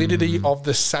 The validity of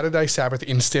the Saturday Sabbath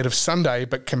instead of Sunday,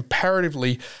 but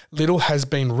comparatively little has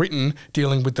been written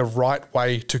dealing with the right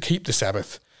way to keep the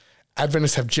Sabbath.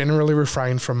 Adventists have generally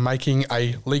refrained from making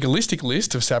a legalistic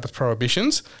list of Sabbath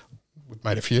prohibitions. We've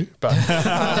made a few, but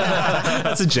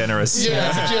that's a generous.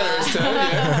 Yeah, that's a generous term.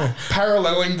 Yeah.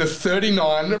 Paralleling the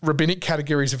 39 rabbinic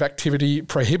categories of activity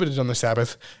prohibited on the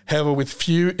Sabbath. However, with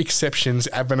few exceptions,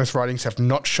 Adventist writings have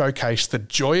not showcased the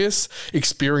joyous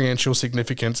experiential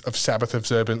significance of Sabbath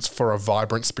observance for a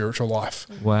vibrant spiritual life.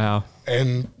 Wow.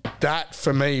 And that,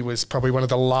 for me, was probably one of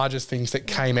the largest things that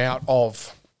came out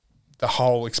of the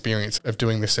whole experience of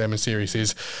doing this sermon series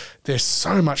is there's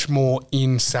so much more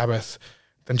in Sabbath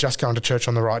than just going to church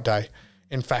on the right day.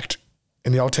 In fact,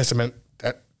 in the Old Testament,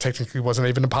 that technically wasn't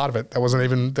even a part of it.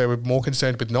 They were more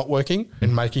concerned with not working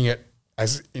and making it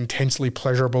as intensely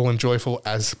pleasurable and joyful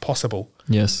as possible.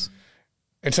 Yes.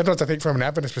 And sometimes I think from an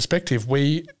Adventist perspective,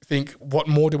 we think, what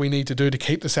more do we need to do to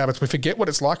keep the Sabbath? We forget what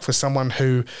it's like for someone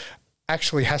who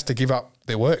actually has to give up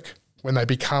their work when they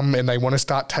become and they want to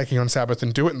start taking on Sabbath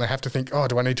and do it, and they have to think,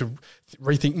 do I need to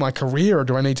rethink my career or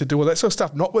do I need to do all that sort of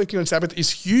stuff? Not working on Sabbath is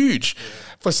huge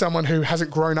for someone who hasn't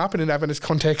grown up in an Adventist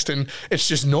context and it's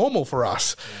just normal for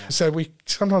us. So we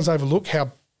sometimes overlook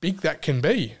how big that can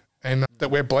be and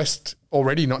that we're blessed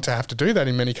already not to have to do that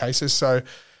in many cases. So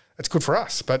it's good for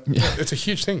us, but it's a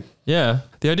huge thing. Yeah.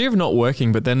 The idea of not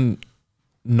working, but then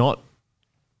not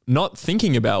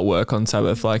thinking about work on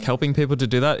Sabbath, like helping people to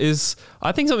do that is,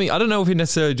 I think something, I don't know if we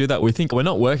necessarily do that. We think we're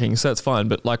not working, so that's fine.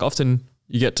 But like often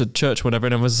you get to church, whenever,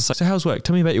 and everyone's just like, so how's work?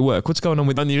 Tell me about your work. What's going on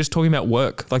with, and you're just talking about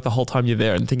work like the whole time you're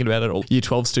there and thinking about it all. Year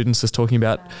 12 students just talking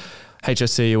about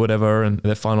HSC or whatever and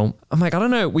their final. I'm like, I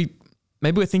don't know.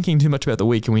 Maybe we're thinking too much about the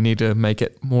week and we need to make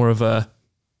it more of a,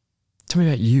 tell me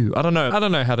about you. I don't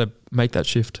know how to make that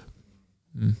shift.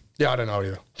 Yeah, I don't know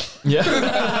either.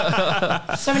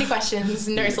 Yeah. So many questions,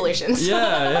 no solutions.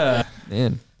 Yeah.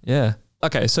 Man, yeah.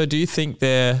 Okay, so do you think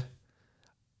I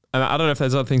don't know if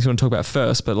there's other things you want to talk about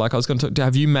first, but like I was going to talk,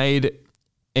 have you made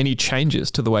any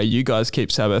changes to the way you guys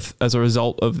keep Sabbath as a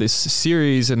result of this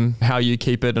series and how you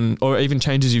keep it, or even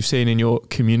changes you've seen in your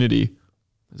community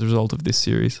as a result of this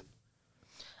series?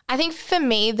 I think for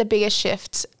me, the biggest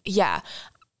shift,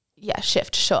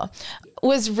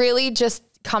 was really just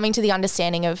coming to the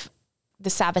understanding of the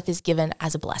Sabbath is given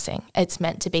as a blessing. It's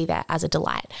meant to be there as a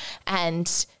delight.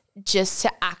 And just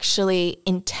to actually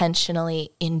intentionally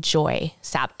enjoy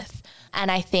Sabbath. And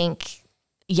I think,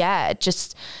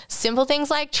 just simple things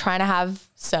like trying to have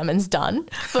sermons done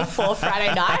before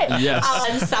Friday night. Yes.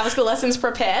 And Sabbath school lessons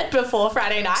prepared before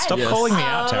Friday night. Stop calling me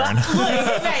out, Tarenne.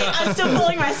 Look, mate, I'm still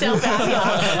calling myself out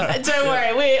here. Don't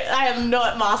worry, I have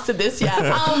not mastered this yet.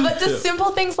 But just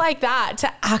simple things like that,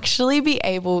 to actually be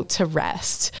able to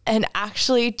rest and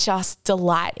actually just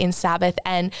delight in Sabbath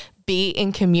and be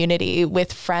in community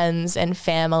with friends and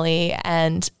family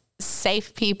and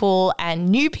safe people and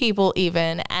new people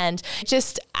even, and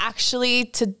just actually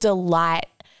to delight,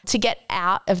 to get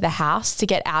out of the house, to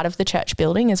get out of the church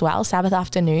building as well, Sabbath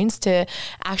afternoons, to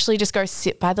actually just go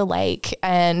sit by the lake.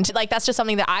 And like, that's just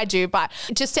something that I do, but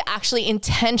just to actually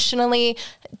intentionally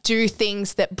do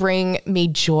things that bring me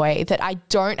joy that I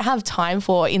don't have time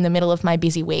for in the middle of my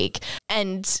busy week,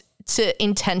 and to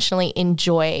intentionally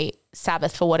enjoy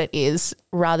Sabbath for what it is,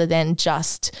 rather than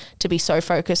just to be so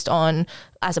focused on,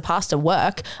 as a pastor,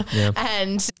 work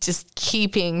and just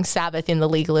keeping Sabbath in the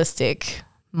legalistic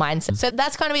mindset. So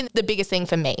that's kind of been the biggest thing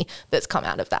for me that's come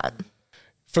out of that.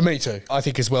 For me too. I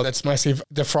think as well, that's massive.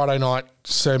 The Friday night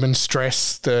sermon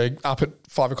stress, the up at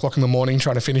 5 o'clock in the morning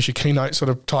trying to finish your keynote sort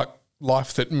of type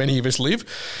life that many of us live,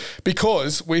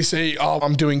 because we see,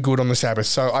 I'm doing good on the Sabbath,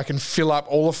 so I can fill up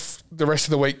all of the rest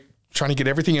of the week trying to get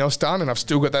everything else done, and I've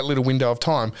still got that little window of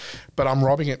time, but I'm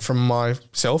robbing it from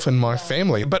myself and my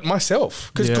family, but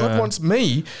myself, because God wants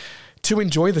me to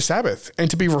enjoy the Sabbath and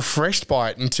to be refreshed by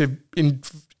it and to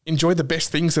enjoy the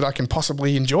best things that I can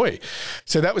possibly enjoy.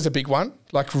 So that was a big one,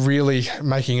 like really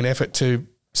making an effort to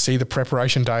see the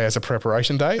preparation day as a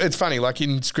preparation day. It's funny, like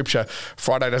in Scripture,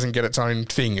 Friday doesn't get its own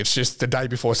thing. It's just the day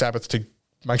before Sabbath to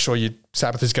make sure your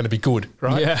Sabbath is going to be good,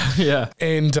 right? Yeah.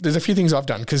 And there's a few things I've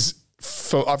done, because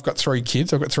I've got 3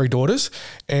 kids, I've got 3 daughters,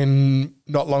 and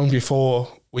not long before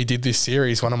we did this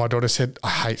series, one of my daughters said, I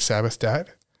hate Sabbath,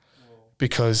 Dad,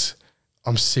 because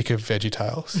I'm sick of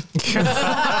VeggieTales.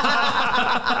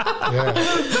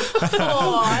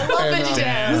 I love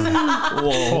VeggieTales.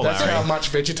 Whoa, That's how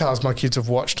much VeggieTales my kids have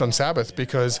watched on Sabbath,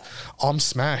 because I'm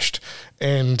smashed,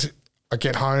 and I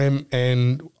get home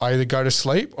and I either go to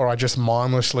sleep or I just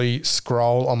mindlessly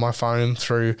scroll on my phone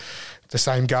through the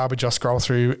same garbage I scroll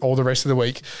through all the rest of the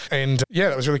week. And yeah,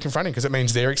 that was really confronting, because it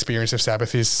means their experience of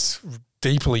Sabbath is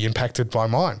deeply impacted by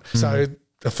mine. So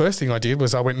the first thing I did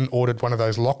was I went and ordered one of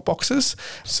those lock boxes.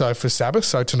 So for Sabbath,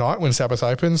 so tonight when Sabbath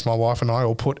opens, my wife and I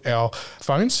will put our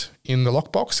phones in the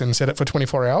lock box and set it for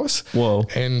 24 hours. Whoa.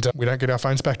 And we don't get our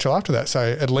phones back till after that.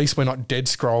 So at least we're not dead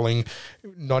scrolling,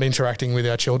 not interacting with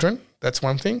our children. That's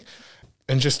one thing.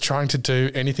 And just trying to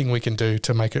do anything we can do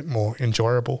to make it more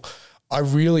enjoyable. I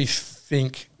really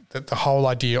think that the whole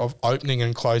idea of opening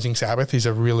and closing Sabbath is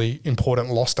a really important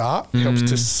lost art. It helps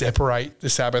to separate the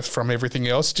Sabbath from everything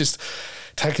else. Just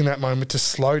taking that moment to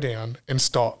slow down and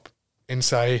stop and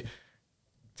say,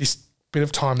 this bit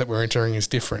of time that we're entering is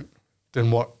different than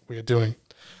what we are doing.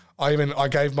 I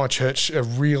gave my church a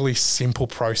really simple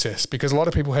process, because a lot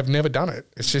of people have never done it.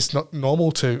 It's just not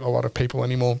normal to a lot of people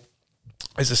anymore.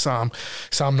 There's a Psalm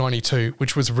 92,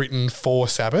 which was written for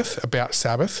Sabbath, about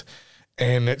Sabbath.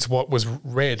 And it's what was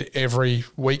read every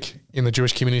week in the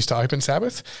Jewish communities to open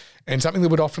Sabbath. And something that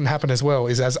would often happen as well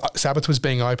is, as Sabbath was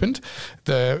being opened,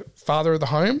 the father of the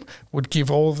home would give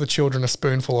all of the children a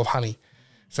spoonful of honey.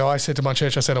 So I said to my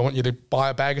church, I want you to buy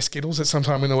a bag of Skittles at some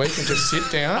time in the week and just sit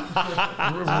down,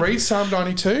 read Psalm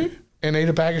 92 and eat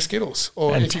a bag of Skittles.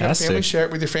 Or if you've got family, share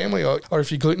it with your family. Or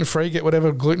if you're gluten-free, get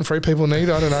whatever gluten-free people need.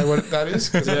 I don't know what that is,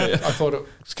 because I thought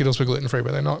Skittles were gluten-free,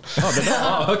 but they're not. Oh, they're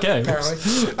not? Oh, okay.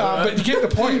 Apparently. But you get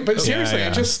the point. But seriously,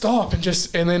 and just stop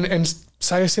and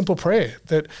say a simple prayer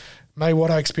that, may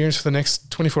what I experience for the next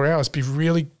 24 hours be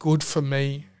really good for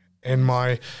me and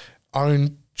my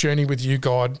own journey with you,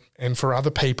 God, and for other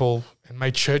people, and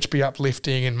may church be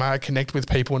uplifting, and may I connect with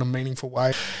people in a meaningful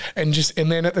way. And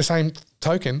then at the same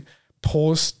token,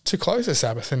 pause to close the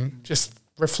Sabbath and just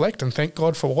reflect and thank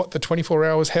God for what the 24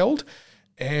 hours held,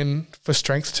 and for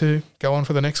strength to go on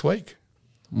for the next week.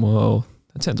 Whoa,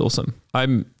 that sounds awesome.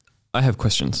 I have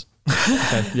questions.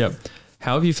 Okay, yep.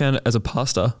 How have you found it as a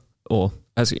pastor, or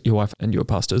as your wife and you are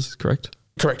pastors, correct?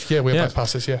 Correct. Yeah, we're both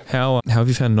pastors. Yeah. How have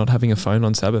you found not having a phone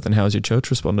on Sabbath, and how has your church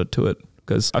responded to it?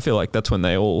 Because I feel like that's when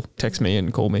they all text me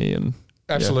and call me and.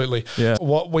 Absolutely. Yeah.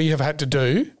 What we have had to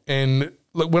do, and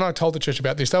look, when I told the church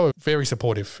about this, they were very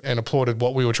supportive and applauded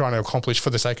what we were trying to accomplish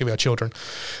for the sake of our children.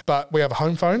 But we have a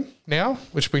home phone now,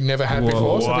 which we never had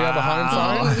before. So we have a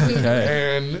home phone,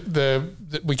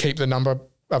 and we keep the number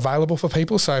available for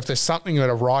people. So if there's something that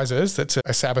arises that's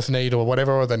a Sabbath need or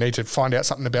whatever, or they need to find out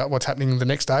something about what's happening the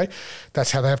next day,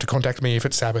 that's how they have to contact me if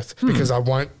it's Sabbath, because I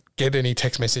won't get any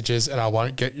text messages and I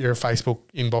won't get your Facebook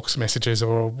inbox messages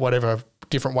or whatever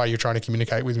different way you're trying to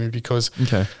communicate with me, because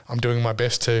I'm doing my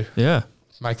best to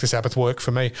make the Sabbath work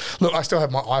for me. Look, I still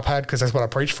have my iPad because that's what I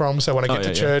preach from. So when I get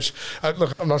to church,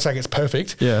 look, I'm not saying it's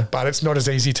perfect, but it's not as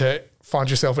easy to find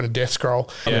yourself in a death scroll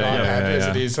on an iPad as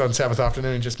it is on Sabbath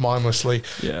afternoon, just mindlessly.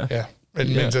 It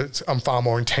means I'm far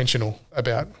more intentional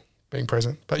about being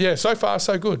present. But yeah, so far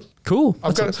so good. Cool.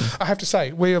 I have to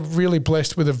say, we are really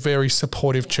blessed with a very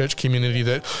supportive church community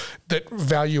that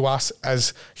value us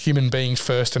as human beings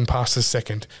first and pastors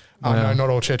second. I know not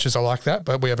all churches are like that,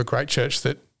 but we have a great church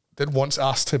that wants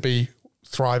us to be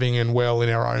thriving and well in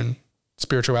our own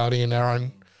spirituality and our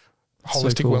own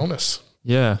holistic wellness.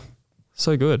 Yeah.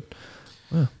 So good.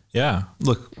 Wow. Yeah.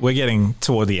 Look, we're getting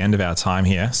toward the end of our time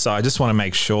here. So I just want to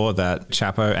make sure that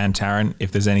Chappo and Tarenne,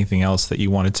 if there's anything else that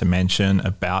you wanted to mention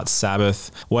about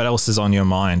Sabbath, what else is on your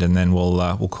mind? And then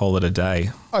we'll call it a day.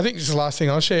 I think just the last thing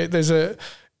I'll share,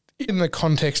 in the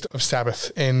context of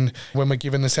Sabbath, and when we're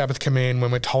given the Sabbath command,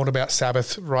 when we're told about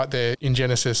Sabbath right there in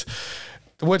Genesis,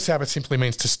 the word Sabbath simply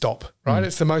means to stop, right?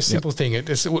 It's the most simple thing.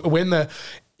 It's when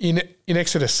in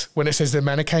Exodus, when it says the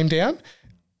manna came down,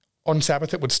 on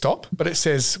Sabbath it would stop, but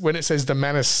when it says the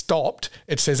manna stopped,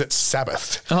 it says it's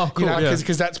Sabbath. Oh, cool.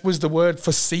 Because that was the word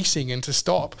for ceasing and to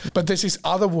stop. But there's this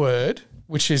other word,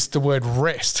 which is the word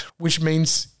rest, which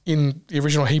means in the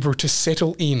original Hebrew to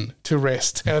settle in, to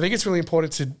rest. And I think it's really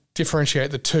important to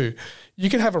differentiate the two. You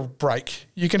can have a break,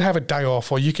 you can have a day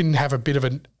off, or you can have a bit of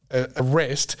a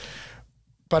rest,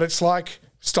 but it's like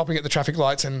stopping at the traffic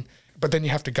lights but then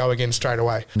you have to go again straight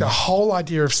away. The whole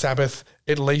idea of Sabbath,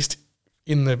 at least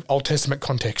in the Old Testament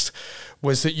context,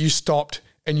 was that you stopped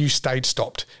and you stayed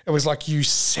stopped. It was like you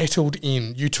settled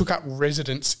in. You took up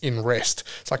residence in rest.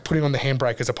 It's like putting on the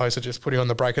handbrake as opposed to just putting on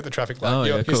the brake at the traffic light.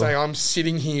 You're saying, I'm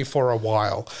sitting here for a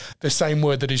while. The same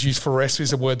word that is used for rest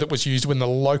is a word that was used when the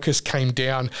locust came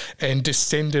down and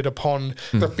descended upon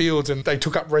the fields and they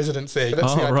took up residence there.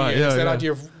 That's the idea. Right. It's that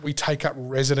idea of we take up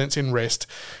residence in rest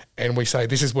and we say,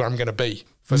 this is where I'm going to be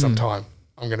for some time.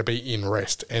 I'm going to be in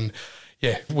rest. And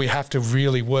we have to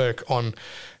really work on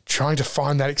trying to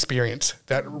find that experience,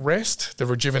 that rest, the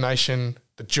rejuvenation,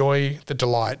 the joy, the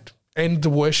delight, and the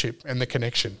worship and the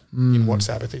connection in what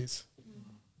Sabbath is.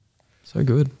 So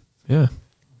good. Yeah.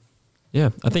 Yeah.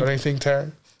 I think. Got anything,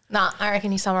 Tarenne? No, I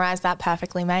reckon you summarised that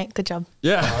perfectly, mate. Good job.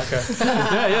 Yeah. Oh, okay.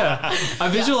 Yeah. I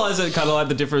visualize it kind of like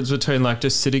the difference between like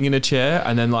just sitting in a chair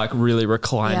and then like really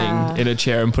reclining in a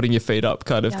chair and putting your feet up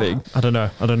kind of thing. I don't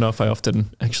know if I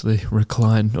often actually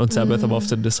recline on Sabbath. I'm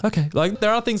often just, okay. Like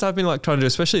there are things I've been like trying to do,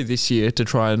 especially this year, to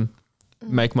try and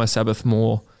make my Sabbath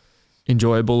more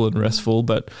enjoyable and restful,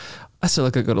 but I feel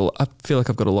like I've got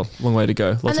a long way to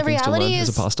go. Lots of things to learn as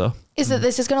a pastor. Is that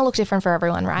this is going to look different for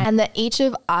everyone, right? And that each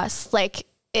of us, like,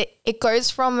 it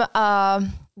goes from a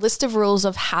list of rules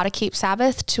of how to keep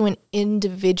Sabbath to an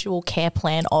individual care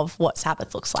plan of what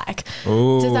Sabbath looks like.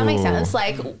 Ooh. Does that make sense?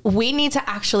 Like, we need to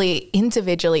actually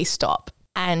individually stop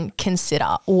and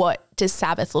consider, what does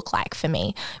Sabbath look like for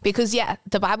me? Because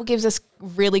the Bible gives us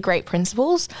really great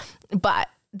principles, but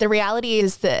the reality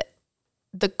is that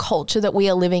the culture that we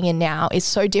are living in now is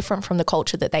so different from the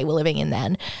culture that they were living in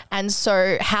then. And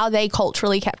so how they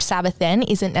culturally kept Sabbath then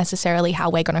isn't necessarily how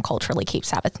we're going to culturally keep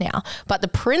Sabbath now. But the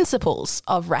principles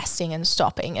of resting and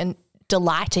stopping and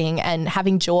delighting and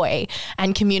having joy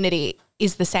and community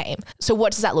is the same. So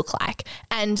what does that look like?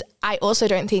 And I also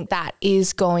don't think that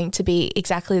is going to be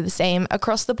exactly the same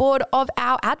across the board of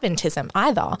our Adventism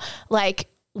either. Like,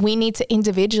 we need to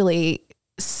individually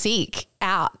seek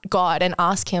out God and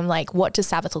ask him, like, what does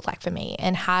Sabbath look like for me?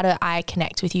 And how do I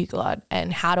connect with you, God?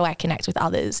 And how do I connect with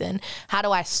others? And how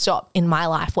do I stop in my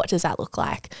life? What does that look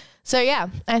like? So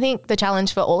I think the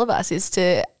challenge for all of us is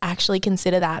to actually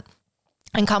consider that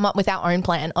and come up with our own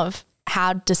plan of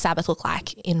how does Sabbath look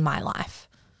like in my life?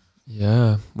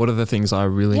 Yeah. What are the things I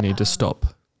really need to stop?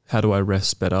 How do I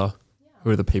rest better?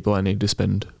 Who are the people I need to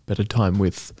spend better time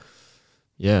with?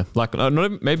 Yeah, like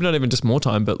maybe not even just more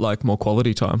time, but like more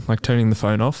quality time, like turning the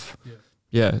phone off.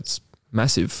 Yeah, it's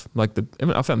massive. Like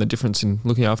I found the difference in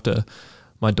looking after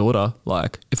my daughter.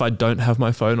 Like, if I don't have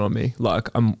my phone on me, like,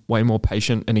 I'm way more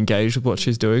patient and engaged with what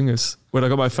she's doing. Is when I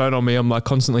got my phone on me, I'm like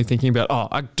constantly thinking about,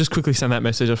 I just quickly send that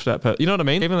message off to that person. You know what I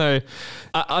mean? Even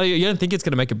though you don't think it's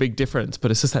going to make a big difference,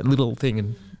 but it's just that little thing.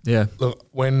 And Look,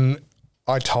 when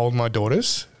I told my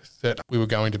daughters that we were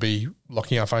going to be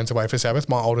locking our phones away for Sabbath,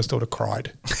 my oldest daughter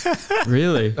cried.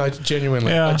 Really? I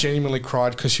genuinely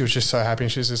cried because she was just so happy.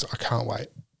 And she says, I can't wait.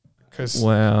 Because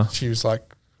she was like,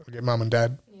 I'll get mum and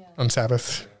dad on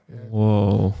Sabbath. Yeah.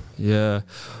 Whoa. Yeah.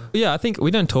 Yeah, I think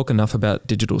we don't talk enough about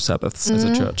digital Sabbaths as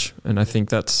a church. And I think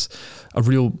that's a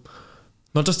real,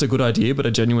 not just a good idea, but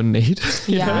a genuine need.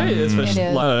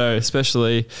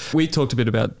 Especially, we talked a bit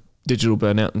about digital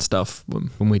burnout and stuff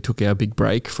when we took our big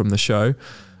break from the show.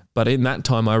 But in that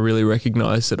time, I really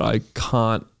recognized that I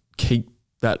can't keep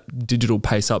that digital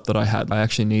pace up that I had. I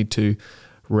actually need to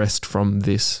rest from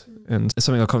this. And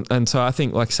and so I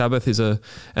think like Sabbath is and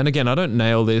again, I don't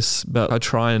nail this, but I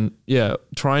trying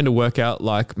to work out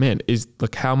like, man,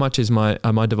 how much is my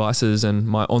devices and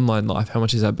my online life, how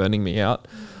much is that burning me out?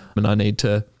 And I need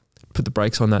to put the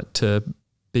brakes on that to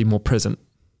be more present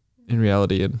in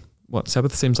reality. And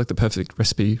Sabbath seems like the perfect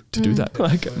recipe to do that.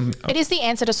 Like, it is the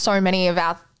answer to so many of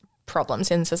our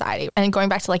problems in society. And going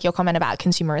back to like your comment about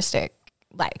consumerism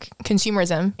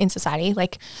in society,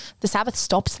 like the Sabbath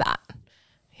stops that.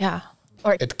 Yeah.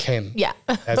 Or it can. Yeah.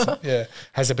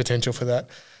 Has a potential for that.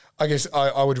 I guess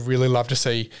I would really love to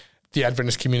see the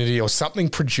Adventist community or something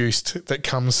produced that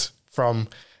comes from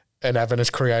an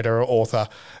Adventist creator or author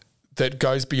that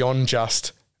goes beyond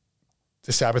just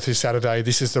the Sabbath is Saturday,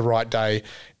 this is the right day,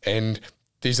 and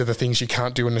these are the things you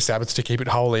can't do in the Sabbath to keep it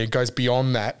holy. It goes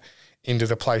beyond that into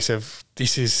the place of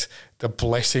this is the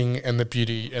blessing and the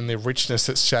beauty and the richness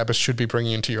that Sabbath should be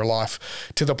bringing into your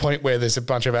life, to the point where there's a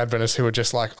bunch of Adventists who are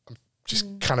just like,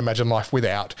 just can't imagine life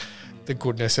without the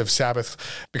goodness of Sabbath,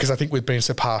 because I think we've been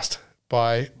surpassed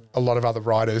by a lot of other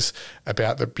writers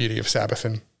about the beauty of Sabbath.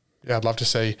 And yeah, I'd love to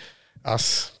see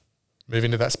us move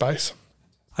into that space.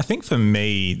 I think for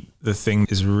me, the thing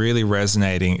is really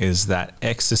resonating is that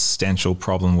existential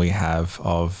problem we have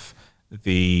of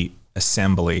the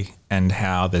assembly, and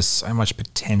how there's so much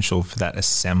potential for that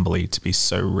assembly to be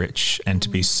so rich and to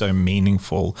be so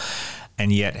meaningful. And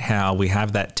yet how we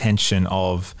have that tension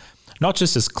of not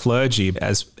just as clergy, but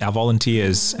as our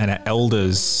volunteers and our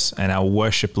elders and our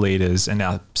worship leaders and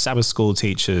our Sabbath school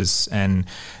teachers. And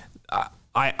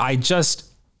I just,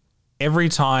 every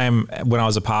time when I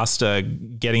was a pastor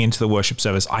getting into the worship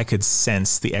service, I could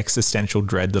sense the existential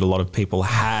dread that a lot of people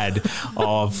had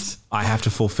of, I have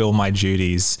to fulfill my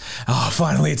duties. Oh,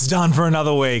 finally it's done for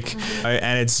another week.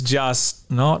 And it's just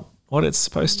not what it's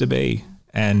supposed to be.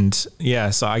 And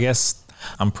yeah, so I guess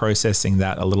I'm processing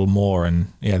that a little more.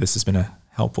 And yeah, this has been a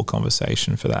helpful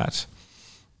conversation for that.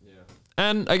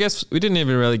 And I guess we didn't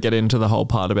even really get into the whole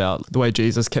part about the way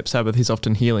Jesus kept Sabbath. He's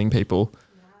often healing people.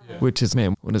 Which is,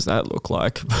 man, what does that look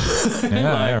like?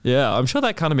 Yeah, I'm sure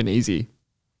that can't have been easy.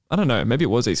 I don't know. Maybe it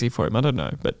was easy for him. I don't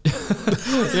know. But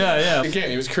yeah.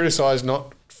 Again, he was criticised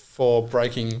not for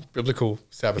breaking biblical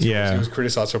Sabbath rules. He was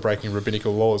criticised for breaking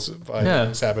rabbinical laws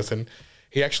by Sabbath. And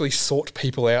he actually sought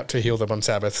people out to heal them on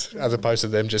Sabbath, as opposed to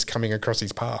them just coming across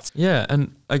his path. Yeah,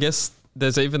 and I guess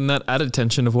there's even that added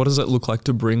tension of what does it look like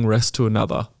to bring rest to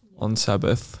another on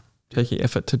Sabbath, taking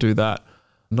effort to do that.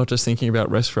 Not just thinking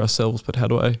about rest for ourselves, but how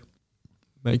do I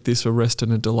make this a rest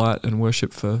and a delight and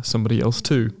worship for somebody else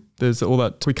too? There's all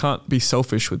that. We can't be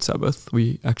selfish with Sabbath.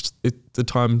 It's a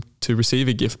time to receive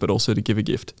a gift, but also to give a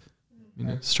gift in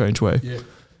a strange way. Yeah,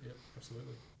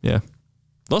 absolutely. Yeah.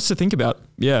 Lots to think about.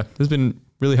 Yeah, this has been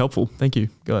really helpful. Thank you,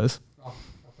 guys. Oh,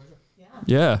 my pleasure.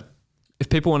 Yeah. If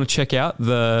people want to check out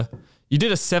you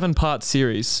did a 7-part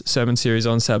sermon series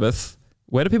on Sabbath.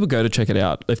 Where do people go to check it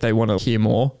out if they want to hear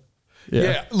more?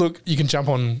 Yeah, look, you can jump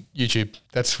on YouTube.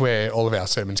 That's where all of our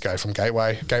sermons go from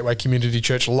Gateway. Gateway Community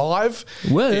Church Live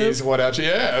is what our...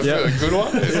 Yeah, that's a good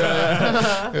one.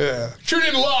 Tune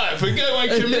in live for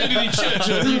Gateway Community Church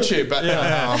on YouTube. But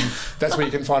that's where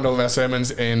you can find all of our sermons,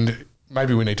 and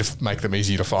maybe we need to make them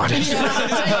easier to find. Good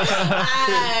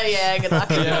luck.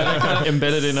 Kind of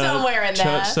embedded in somewhere in church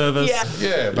there. service.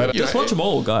 Yeah, but just watch them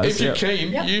all, guys. If you're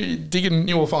keen, you dig in,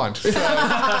 you will find.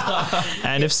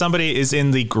 And if somebody is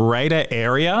in the greater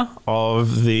area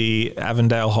of the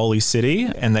Avondale Holy City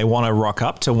and they want to rock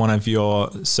up to one of your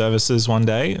services one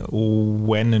day,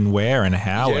 when and where and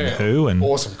how and who? And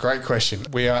awesome, great question.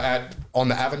 We are on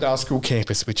the Avondale School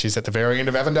campus, which is at the very end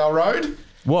of Avondale Road.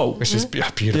 Whoa. Which is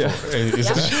beautiful,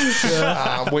 isn't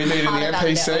it? We meet in the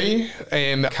MPC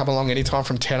and come along anytime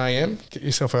from 10 a.m. Get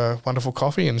yourself a wonderful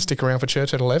coffee and stick around for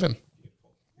church at 11.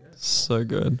 So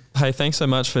good. Hey, thanks so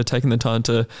much for taking the time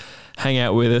to hang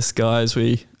out with us, guys.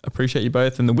 We appreciate you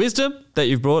both and the wisdom that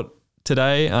you've brought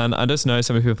today. And I just know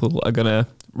some of people are going to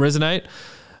resonate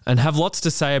and have lots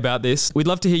to say about this. We'd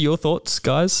love to hear your thoughts,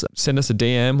 guys. Send us a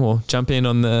DM or jump in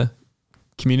on the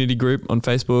community group on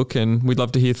Facebook, and we'd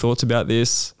love to hear thoughts about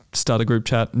this. Start a group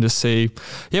chat and just see.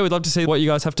 Yeah, we'd love to see what you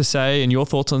guys have to say and your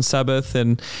thoughts on Sabbath.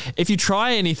 And if you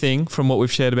try anything from what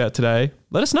we've shared about today,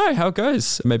 let us know how it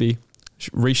goes. Maybe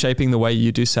reshaping the way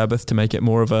you do Sabbath to make it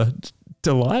more of a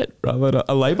delight rather than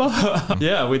a labor.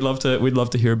 Yeah, we'd love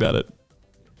to hear about it.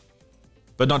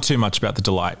 But not too much about the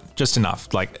delight, just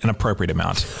enough, like an appropriate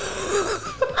amount.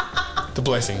 The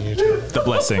blessing, you do. The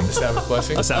blessing. The Sabbath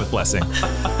blessing. A Sabbath blessing.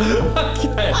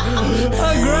 Okay.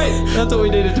 Oh, great. That's what we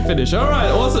needed to finish. All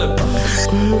right, awesome.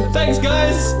 Thanks,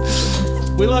 guys.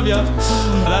 We love you.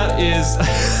 That is...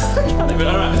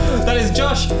 All right. That is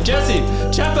Josh, Jesse,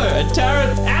 Chappo, and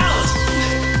Tarenne out.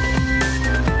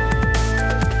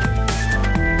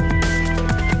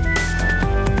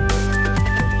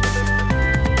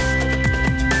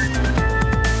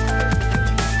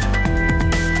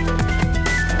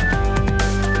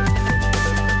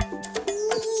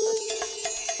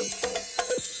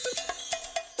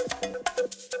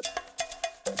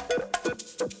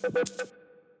 Bye.